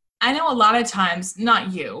 I know a lot of times,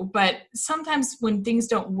 not you, but sometimes when things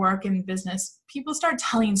don't work in business, people start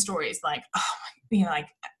telling stories like, like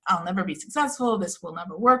I'll never be successful. This will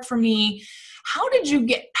never work for me. How did you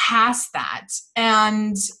get past that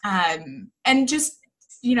and just,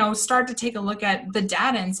 start to take a look at the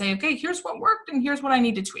data and say, okay, here's what worked and here's what I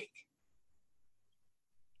need to tweak?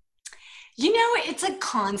 It's a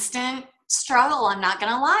constant struggle. I'm not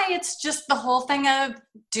going to lie. It's just the whole thing of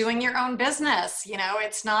doing your own business.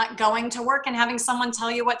 It's not going to work and having someone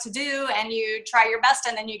tell you what to do and you try your best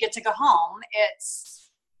and then you get to go home.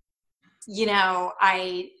 It's,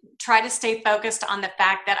 I try to stay focused on the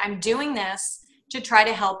fact that I'm doing this to try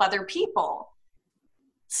to help other people.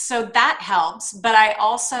 So that helps. But I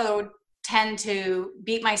also tend to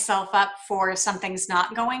beat myself up for if something's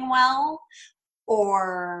not going well,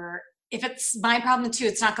 or if it's my problem too,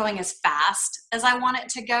 it's not going as fast as I want it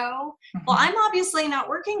to go. Mm-hmm. Well, I'm obviously not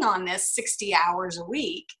working on this 60 hours a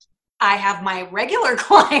week. I have my regular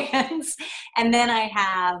clients, and then I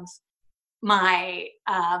have my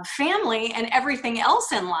family and everything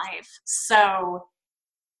else in life. So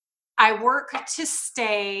I work to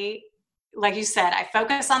stay, like you said, I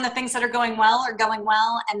focus on the things that are going well,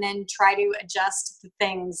 and then try to adjust the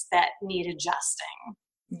things that need adjusting.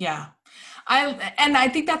 Yeah. I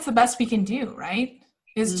think that's the best we can do, right?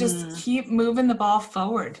 Is just keep moving the ball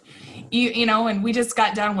forward. And we just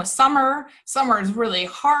got done with summer. Summer is really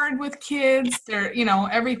hard with kids. They're,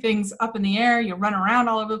 everything's up in the air. You run around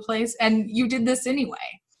all over the place, and you did this anyway.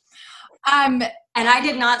 And I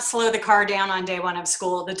did not slow the car down on day one of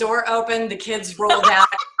school. The door opened, the kids rolled out.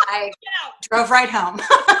 I drove right home.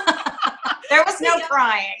 There was no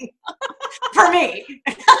crying for me.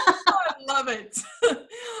 I love it.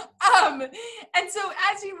 And so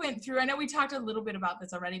as you went through, I know we talked a little bit about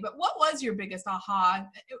this already, but what was your biggest aha?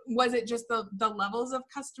 Was it just the levels of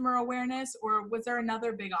customer awareness, or was there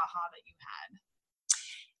another big aha that you had?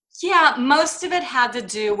 Yeah, most of it had to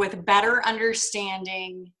do with better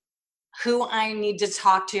understanding who I need to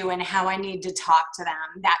talk to and how I need to talk to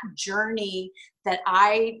them. That journey that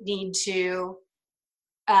I need to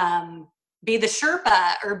be the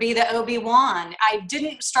Sherpa or be the Obi-Wan. I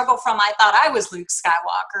didn't struggle from, I thought I was Luke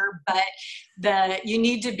Skywalker, but you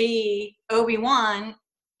need to be Obi-Wan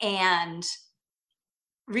and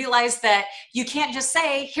realize that you can't just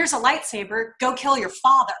say, here's a lightsaber, go kill your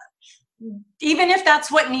father. Even if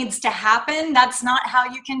that's what needs to happen, that's not how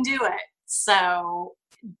you can do it. So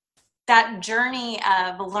that journey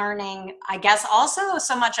of learning, I guess, also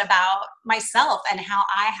so much about myself and how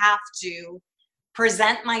I have to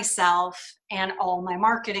present myself and all my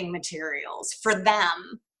marketing materials for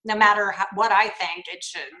them, no matter what I think it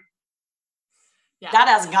should. Yeah. That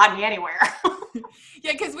hasn't gotten me anywhere.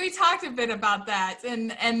 Yeah, because we talked a bit about that,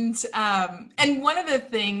 and one of the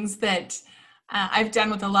things that I've done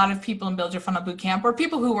with a lot of people in Build Your Funnel Bootcamp, or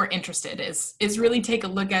people who are interested, is really take a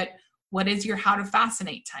look at what is your How to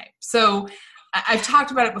Fascinate type. So I've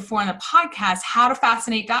talked about it before on the podcast,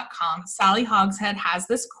 howtofascinate.com. Sally Hogshead has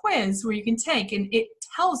this quiz where you can take, and it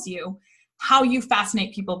tells you how you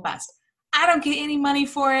fascinate people best. I don't get any money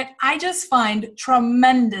for it. I just find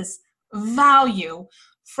tremendous value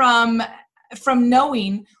from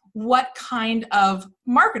knowing what kind of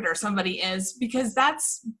marketer somebody is, because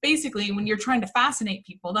that's basically when you're trying to fascinate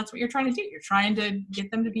people, that's what you're trying to do. You're trying to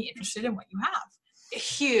get them to be interested in what you have.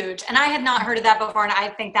 Huge. And I had not heard of that before. And I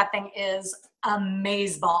think that thing is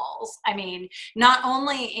amazeballs. I mean, not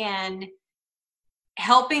only in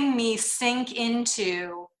helping me sink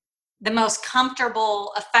into the most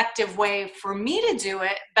comfortable, effective way for me to do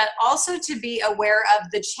it, but also to be aware of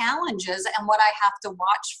the challenges and what I have to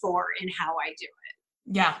watch for in how I do it.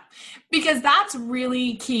 Yeah, because that's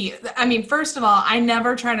really key. I mean, first of all, I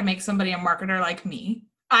never try to make somebody a marketer like me.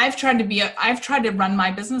 I've tried to run my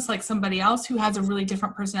business like somebody else who has a really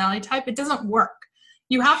different personality type. It doesn't work.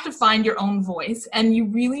 You have to find your own voice, and you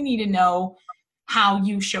really need to know how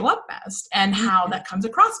you show up best and how that comes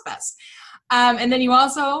across best. And then you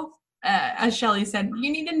also, as Shelly said,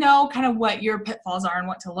 you need to know kind of what your pitfalls are and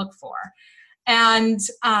what to look for. And,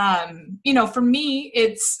 for me,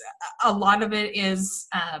 it's a lot of it is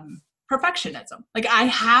perfectionism. Like, I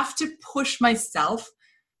have to push myself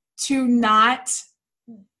to not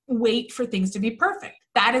wait for things to be perfect.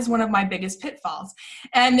 That is one of my biggest pitfalls.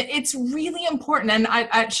 And it's really important. And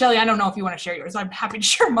Shelly, I don't know if you want to share yours. I'm happy to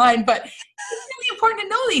share mine, but it's really important to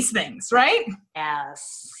know these things, right?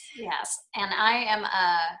 Yes. And I am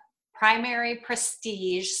a primary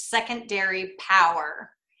prestige, secondary power.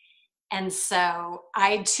 And so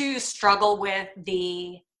I too struggle with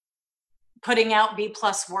the putting out B+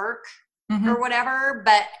 work or whatever.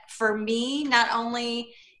 But for me, not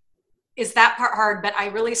only is that part hard, but I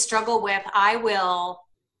really struggle with, I will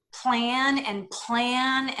plan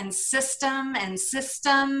and system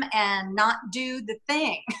and not do the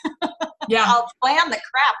thing. Yeah. I'll plan the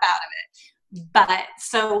crap out of it. But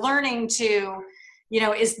so learning to,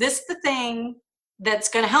 is this the thing that's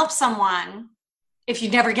going to help someone if you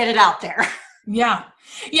never get it out there? Yeah.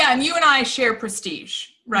 Yeah. And you and I share prestige,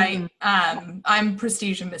 right? Mm-hmm. I'm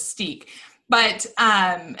prestige and mystique, but,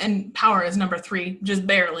 and power is number 3, just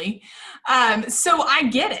barely. So I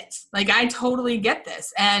get it. Like, I totally get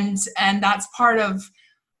this. And that's part of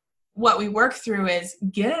what we work through is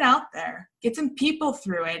get it out there, get some people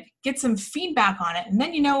through it, get some feedback on it. And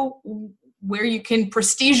then, where you can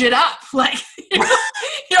prestige it up. Like, all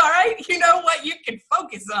right, what you can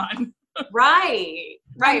focus on. Right.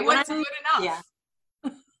 What's good enough.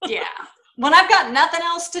 Yeah. When I've got nothing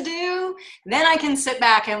else to do, then I can sit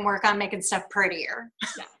back and work on making stuff prettier.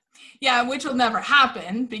 Yeah, which will never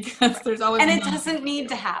happen because there's always. And it doesn't need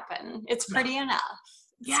to happen. It's pretty enough.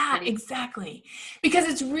 Exactly. Because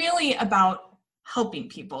it's really about helping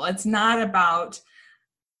people. It's not about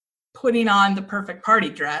putting on the perfect party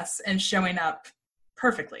dress and showing up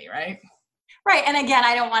perfectly, right? Right. And again,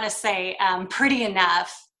 I don't want to say pretty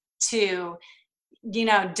enough to,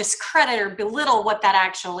 discredit or belittle what that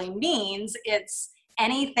actually means. It's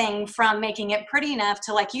anything from making it pretty enough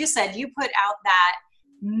to, like you said, you put out that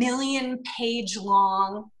 1,000,000-page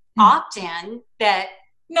long opt-in that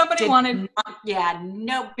nobody wanted.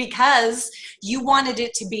 Because you wanted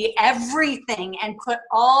it to be everything and put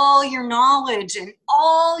all your knowledge and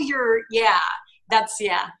all your,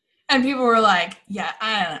 And people were like,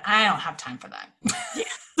 I don't have time for that. Yeah.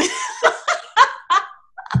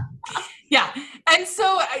 Yeah. And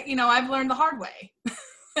so, I've learned the hard way.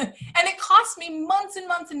 And it cost me months and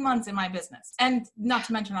months and months in my business, and not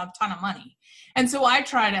to mention a ton of money. And so I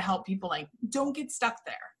try to help people, like, don't get stuck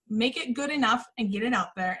there. Make it good enough and get it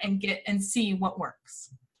out there and see what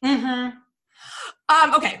works. Mm-hmm.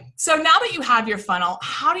 Okay. So now that you have your funnel,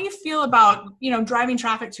 how do you feel about, driving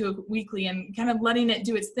traffic to it weekly and kind of letting it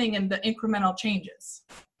do its thing and the incremental changes?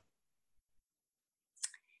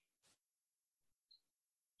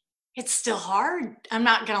 It's still hard. I'm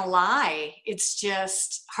not going to lie. It's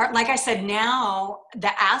just hard. Like I said, now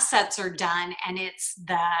the assets are done and it's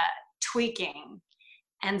the tweaking.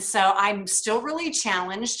 And so I'm still really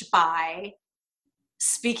challenged by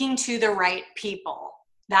speaking to the right people.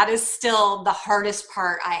 That is still the hardest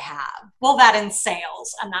part I have. Well, that in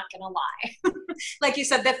sales, I'm not going to lie. Like you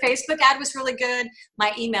said, the Facebook ad was really good.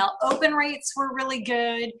 My email open rates were really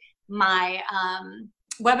good. My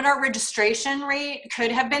webinar registration rate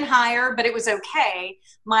could have been higher, but it was okay.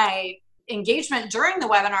 My engagement during the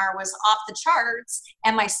webinar was off the charts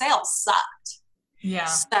and my sales sucked. Yeah.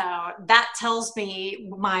 So that tells me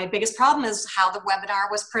my biggest problem is how the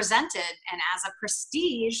webinar was presented. And as a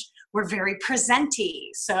prestige, we're very presenty.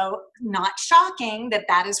 So not shocking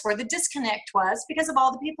that is where the disconnect was because of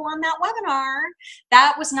all the people on that webinar.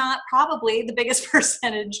 That was not probably the biggest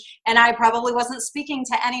percentage. And I probably wasn't speaking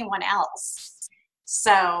to anyone else.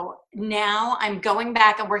 So now I'm going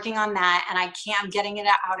back and working on that, and I'm getting it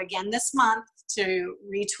out again this month to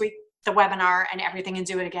retweak the webinar and everything and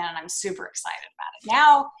do it again. And I'm super excited about it.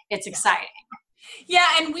 Now it's exciting. Yeah.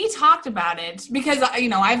 And we talked about it because,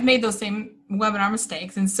 I've made those same webinar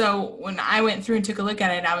mistakes. And so when I went through and took a look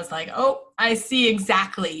at it, I was like, oh, I see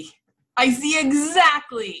exactly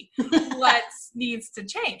what needs to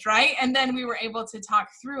change. Right. And then we were able to talk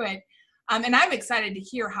through it. And I'm excited to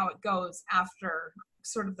hear how it goes after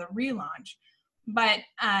sort of the relaunch. But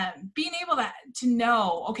being able to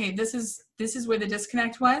know, okay, this is where the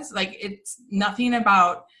disconnect was. Like, it's nothing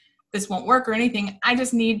about this won't work or anything. I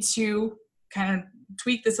just need to kind of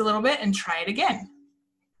tweak this a little bit and try it again.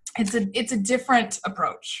 It's a different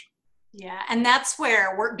approach. Yeah, and that's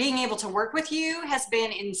where being able to work with you has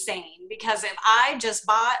been insane, because if I just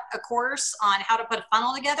bought a course on how to put a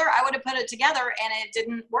funnel together, I would have put it together and it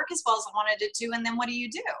didn't work as well as I wanted it to. And then what do?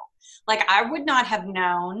 Like, I would not have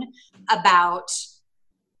known about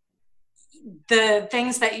the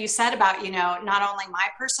things that you said about, not only my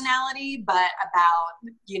personality, but about,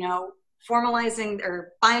 formalizing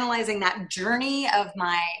or finalizing that journey of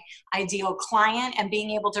my ideal client and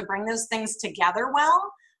being able to bring those things together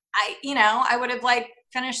well. I would have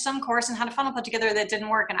finished some course on how to funnel put together that didn't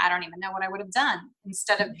work. And I don't even know what I would have done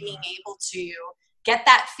instead of being able to get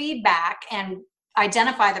that feedback and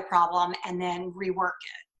identify the problem and then rework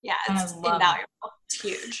it. Yeah. It's invaluable. It's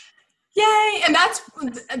huge. Yay. And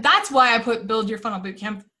that's why I put Build Your Funnel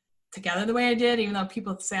Bootcamp together the way I did, even though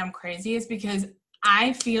people say I'm crazy, is because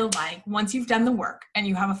I feel like once you've done the work and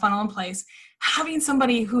you have a funnel in place, having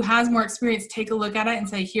somebody who has more experience take a look at it and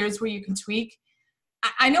say, here's where you can tweak,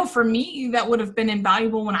 I know for me, that would have been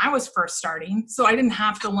invaluable when I was first starting. So I didn't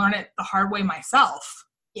have to learn it the hard way myself.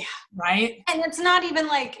 Yeah. Right. And it's not even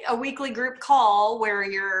like a weekly group call where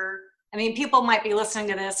people might be listening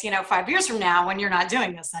to this, 5 years from now when you're not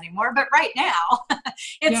doing this anymore. But right now,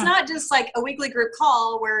 it's not just like a weekly group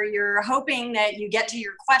call where you're hoping that you get to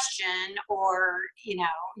your question or,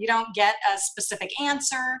 you don't get a specific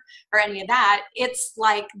answer or any of that. It's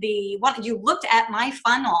like you looked at my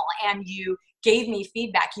funnel and you gave me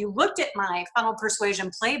feedback. You looked at my funnel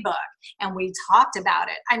persuasion playbook and we talked about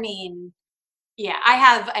it. I mean, yeah, I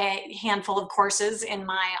have a handful of courses in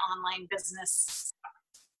my online business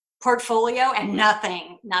portfolio and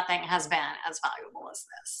nothing has been as valuable as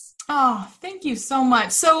this. Oh, thank you so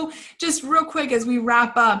much. So just real quick as we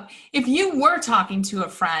wrap up, if you were talking to a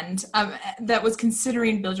friend that was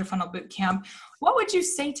considering Build Your Funnel Bootcamp, what would you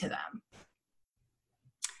say to them?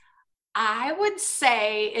 I would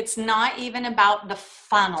say it's not even about the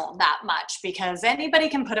funnel that much because anybody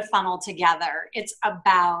can put a funnel together. It's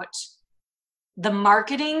about the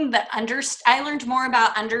marketing. I learned more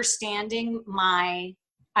about understanding my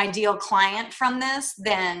ideal client from this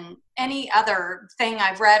than any other thing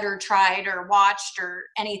I've read or tried or watched or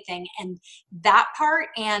anything. And that part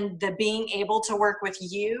and the being able to work with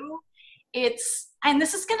you, and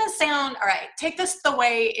this is going to sound, all right, take this the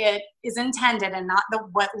way it is intended and not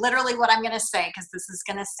literally what I'm going to say, because this is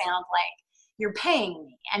going to sound like you're paying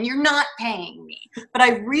me and you're not paying me. But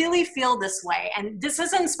I really feel this way. And this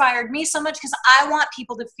has inspired me so much because I want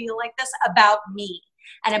people to feel like this about me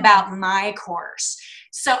and about my course.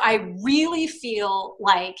 So I really feel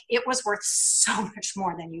like it was worth so much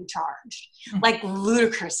more than you charged, like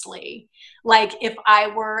ludicrously. Like if I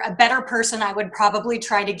were a better person, I would probably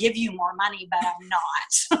try to give you more money, but I'm not.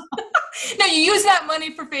 No, you use that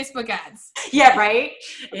money for Facebook ads. Yeah, right?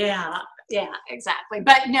 Yeah, exactly.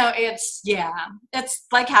 But no, it's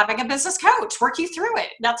like having a business coach work you through it.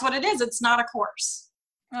 That's what it is. It's not a course.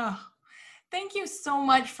 Oh, thank you so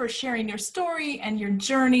much for sharing your story and your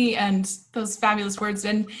journey and those fabulous words.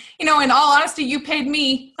 And, in all honesty, you paid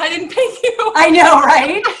me. I didn't pay you. I know,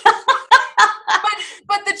 right?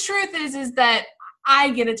 But the truth is that I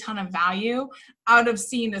get a ton of value out of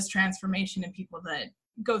seeing this transformation in people that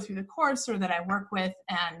go through the course or that I work with.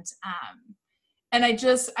 And I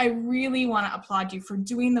really want to applaud you for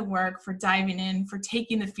doing the work, for diving in, for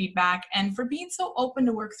taking the feedback, and for being so open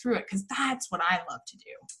to work through it, because that's what I love to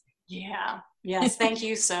do. Yeah. Yes. Thank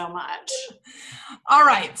you so much. All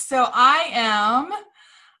right. So I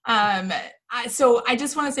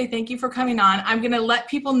just want to say thank you for coming on. I'm going to let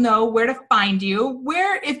people know where to find you.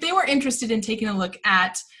 If they were interested in taking a look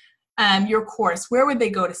at your course, where would they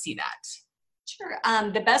go to see that? Sure.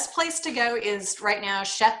 The best place to go is right now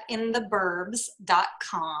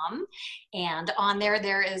chefintheburbs.com. And on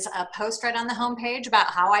there is a post right on the homepage about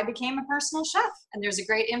how I became a personal chef. And there's a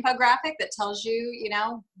great infographic that tells you,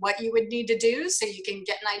 what you would need to do so you can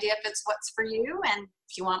get an idea if it's what's for you. And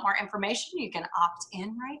if you want more information, you can opt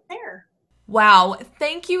in right there. Wow.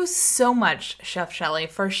 Thank you so much, Chef Shelly,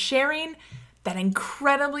 for sharing that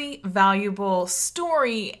incredibly valuable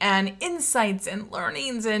story and insights and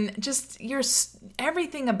learnings and just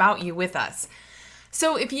everything about you with us.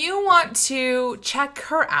 So if you want to check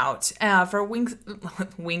her out for links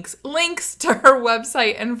to her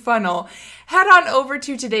website and funnel, head on over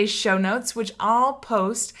to today's show notes, which I'll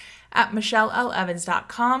post at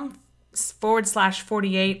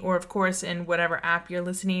michellelevans.com/48, or of course in whatever app you're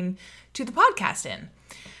listening to the podcast in.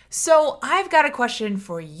 So I've got a question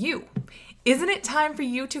for you. Isn't it time for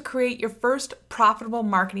you to create your first profitable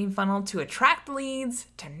marketing funnel to attract leads,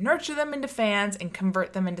 to nurture them into fans, and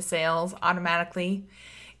convert them into sales automatically?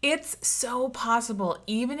 It's so possible,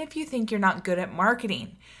 even if you think you're not good at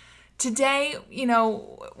marketing. Today,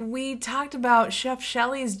 we talked about Chef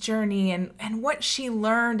Shelly's journey and what she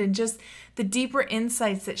learned and just the deeper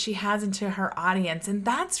insights that she has into her audience. And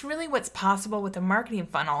that's really what's possible with a marketing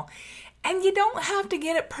funnel. And you don't have to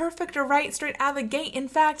get it perfect or right straight out of the gate. In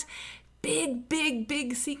fact,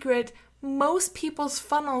 big secret, most people's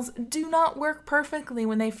funnels do not work perfectly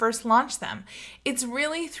when they first launch them. It's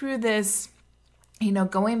really through this,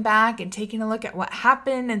 going back and taking a look at what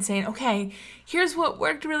happened and saying, okay, here's what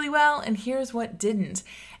worked really well and here's what didn't,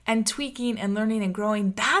 and tweaking and learning and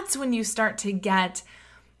growing. That's when you start to get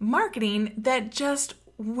marketing that just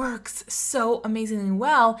works so amazingly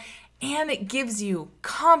well, and it gives you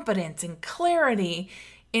confidence and clarity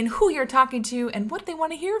in who you're talking to and what they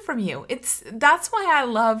want to hear from you. That's why I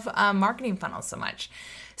love marketing funnels so much.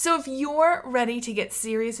 So if you're ready to get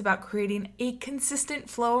serious about creating a consistent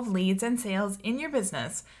flow of leads and sales in your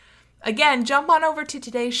business, again, jump on over to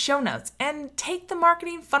today's show notes and take the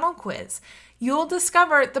marketing funnel quiz. you'll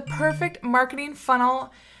discover the perfect marketing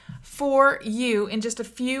funnel for you in just a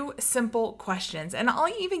few simple questions. And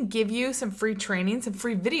I'll even give you some free training, some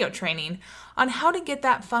free video training on how to get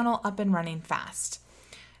that funnel up and running fast.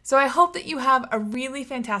 So I hope that you have a really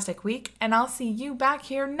fantastic week, and I'll see you back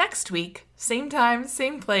here next week, same time,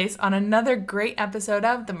 same place, on another great episode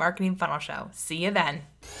of The Marketing Funnel Show. See you then.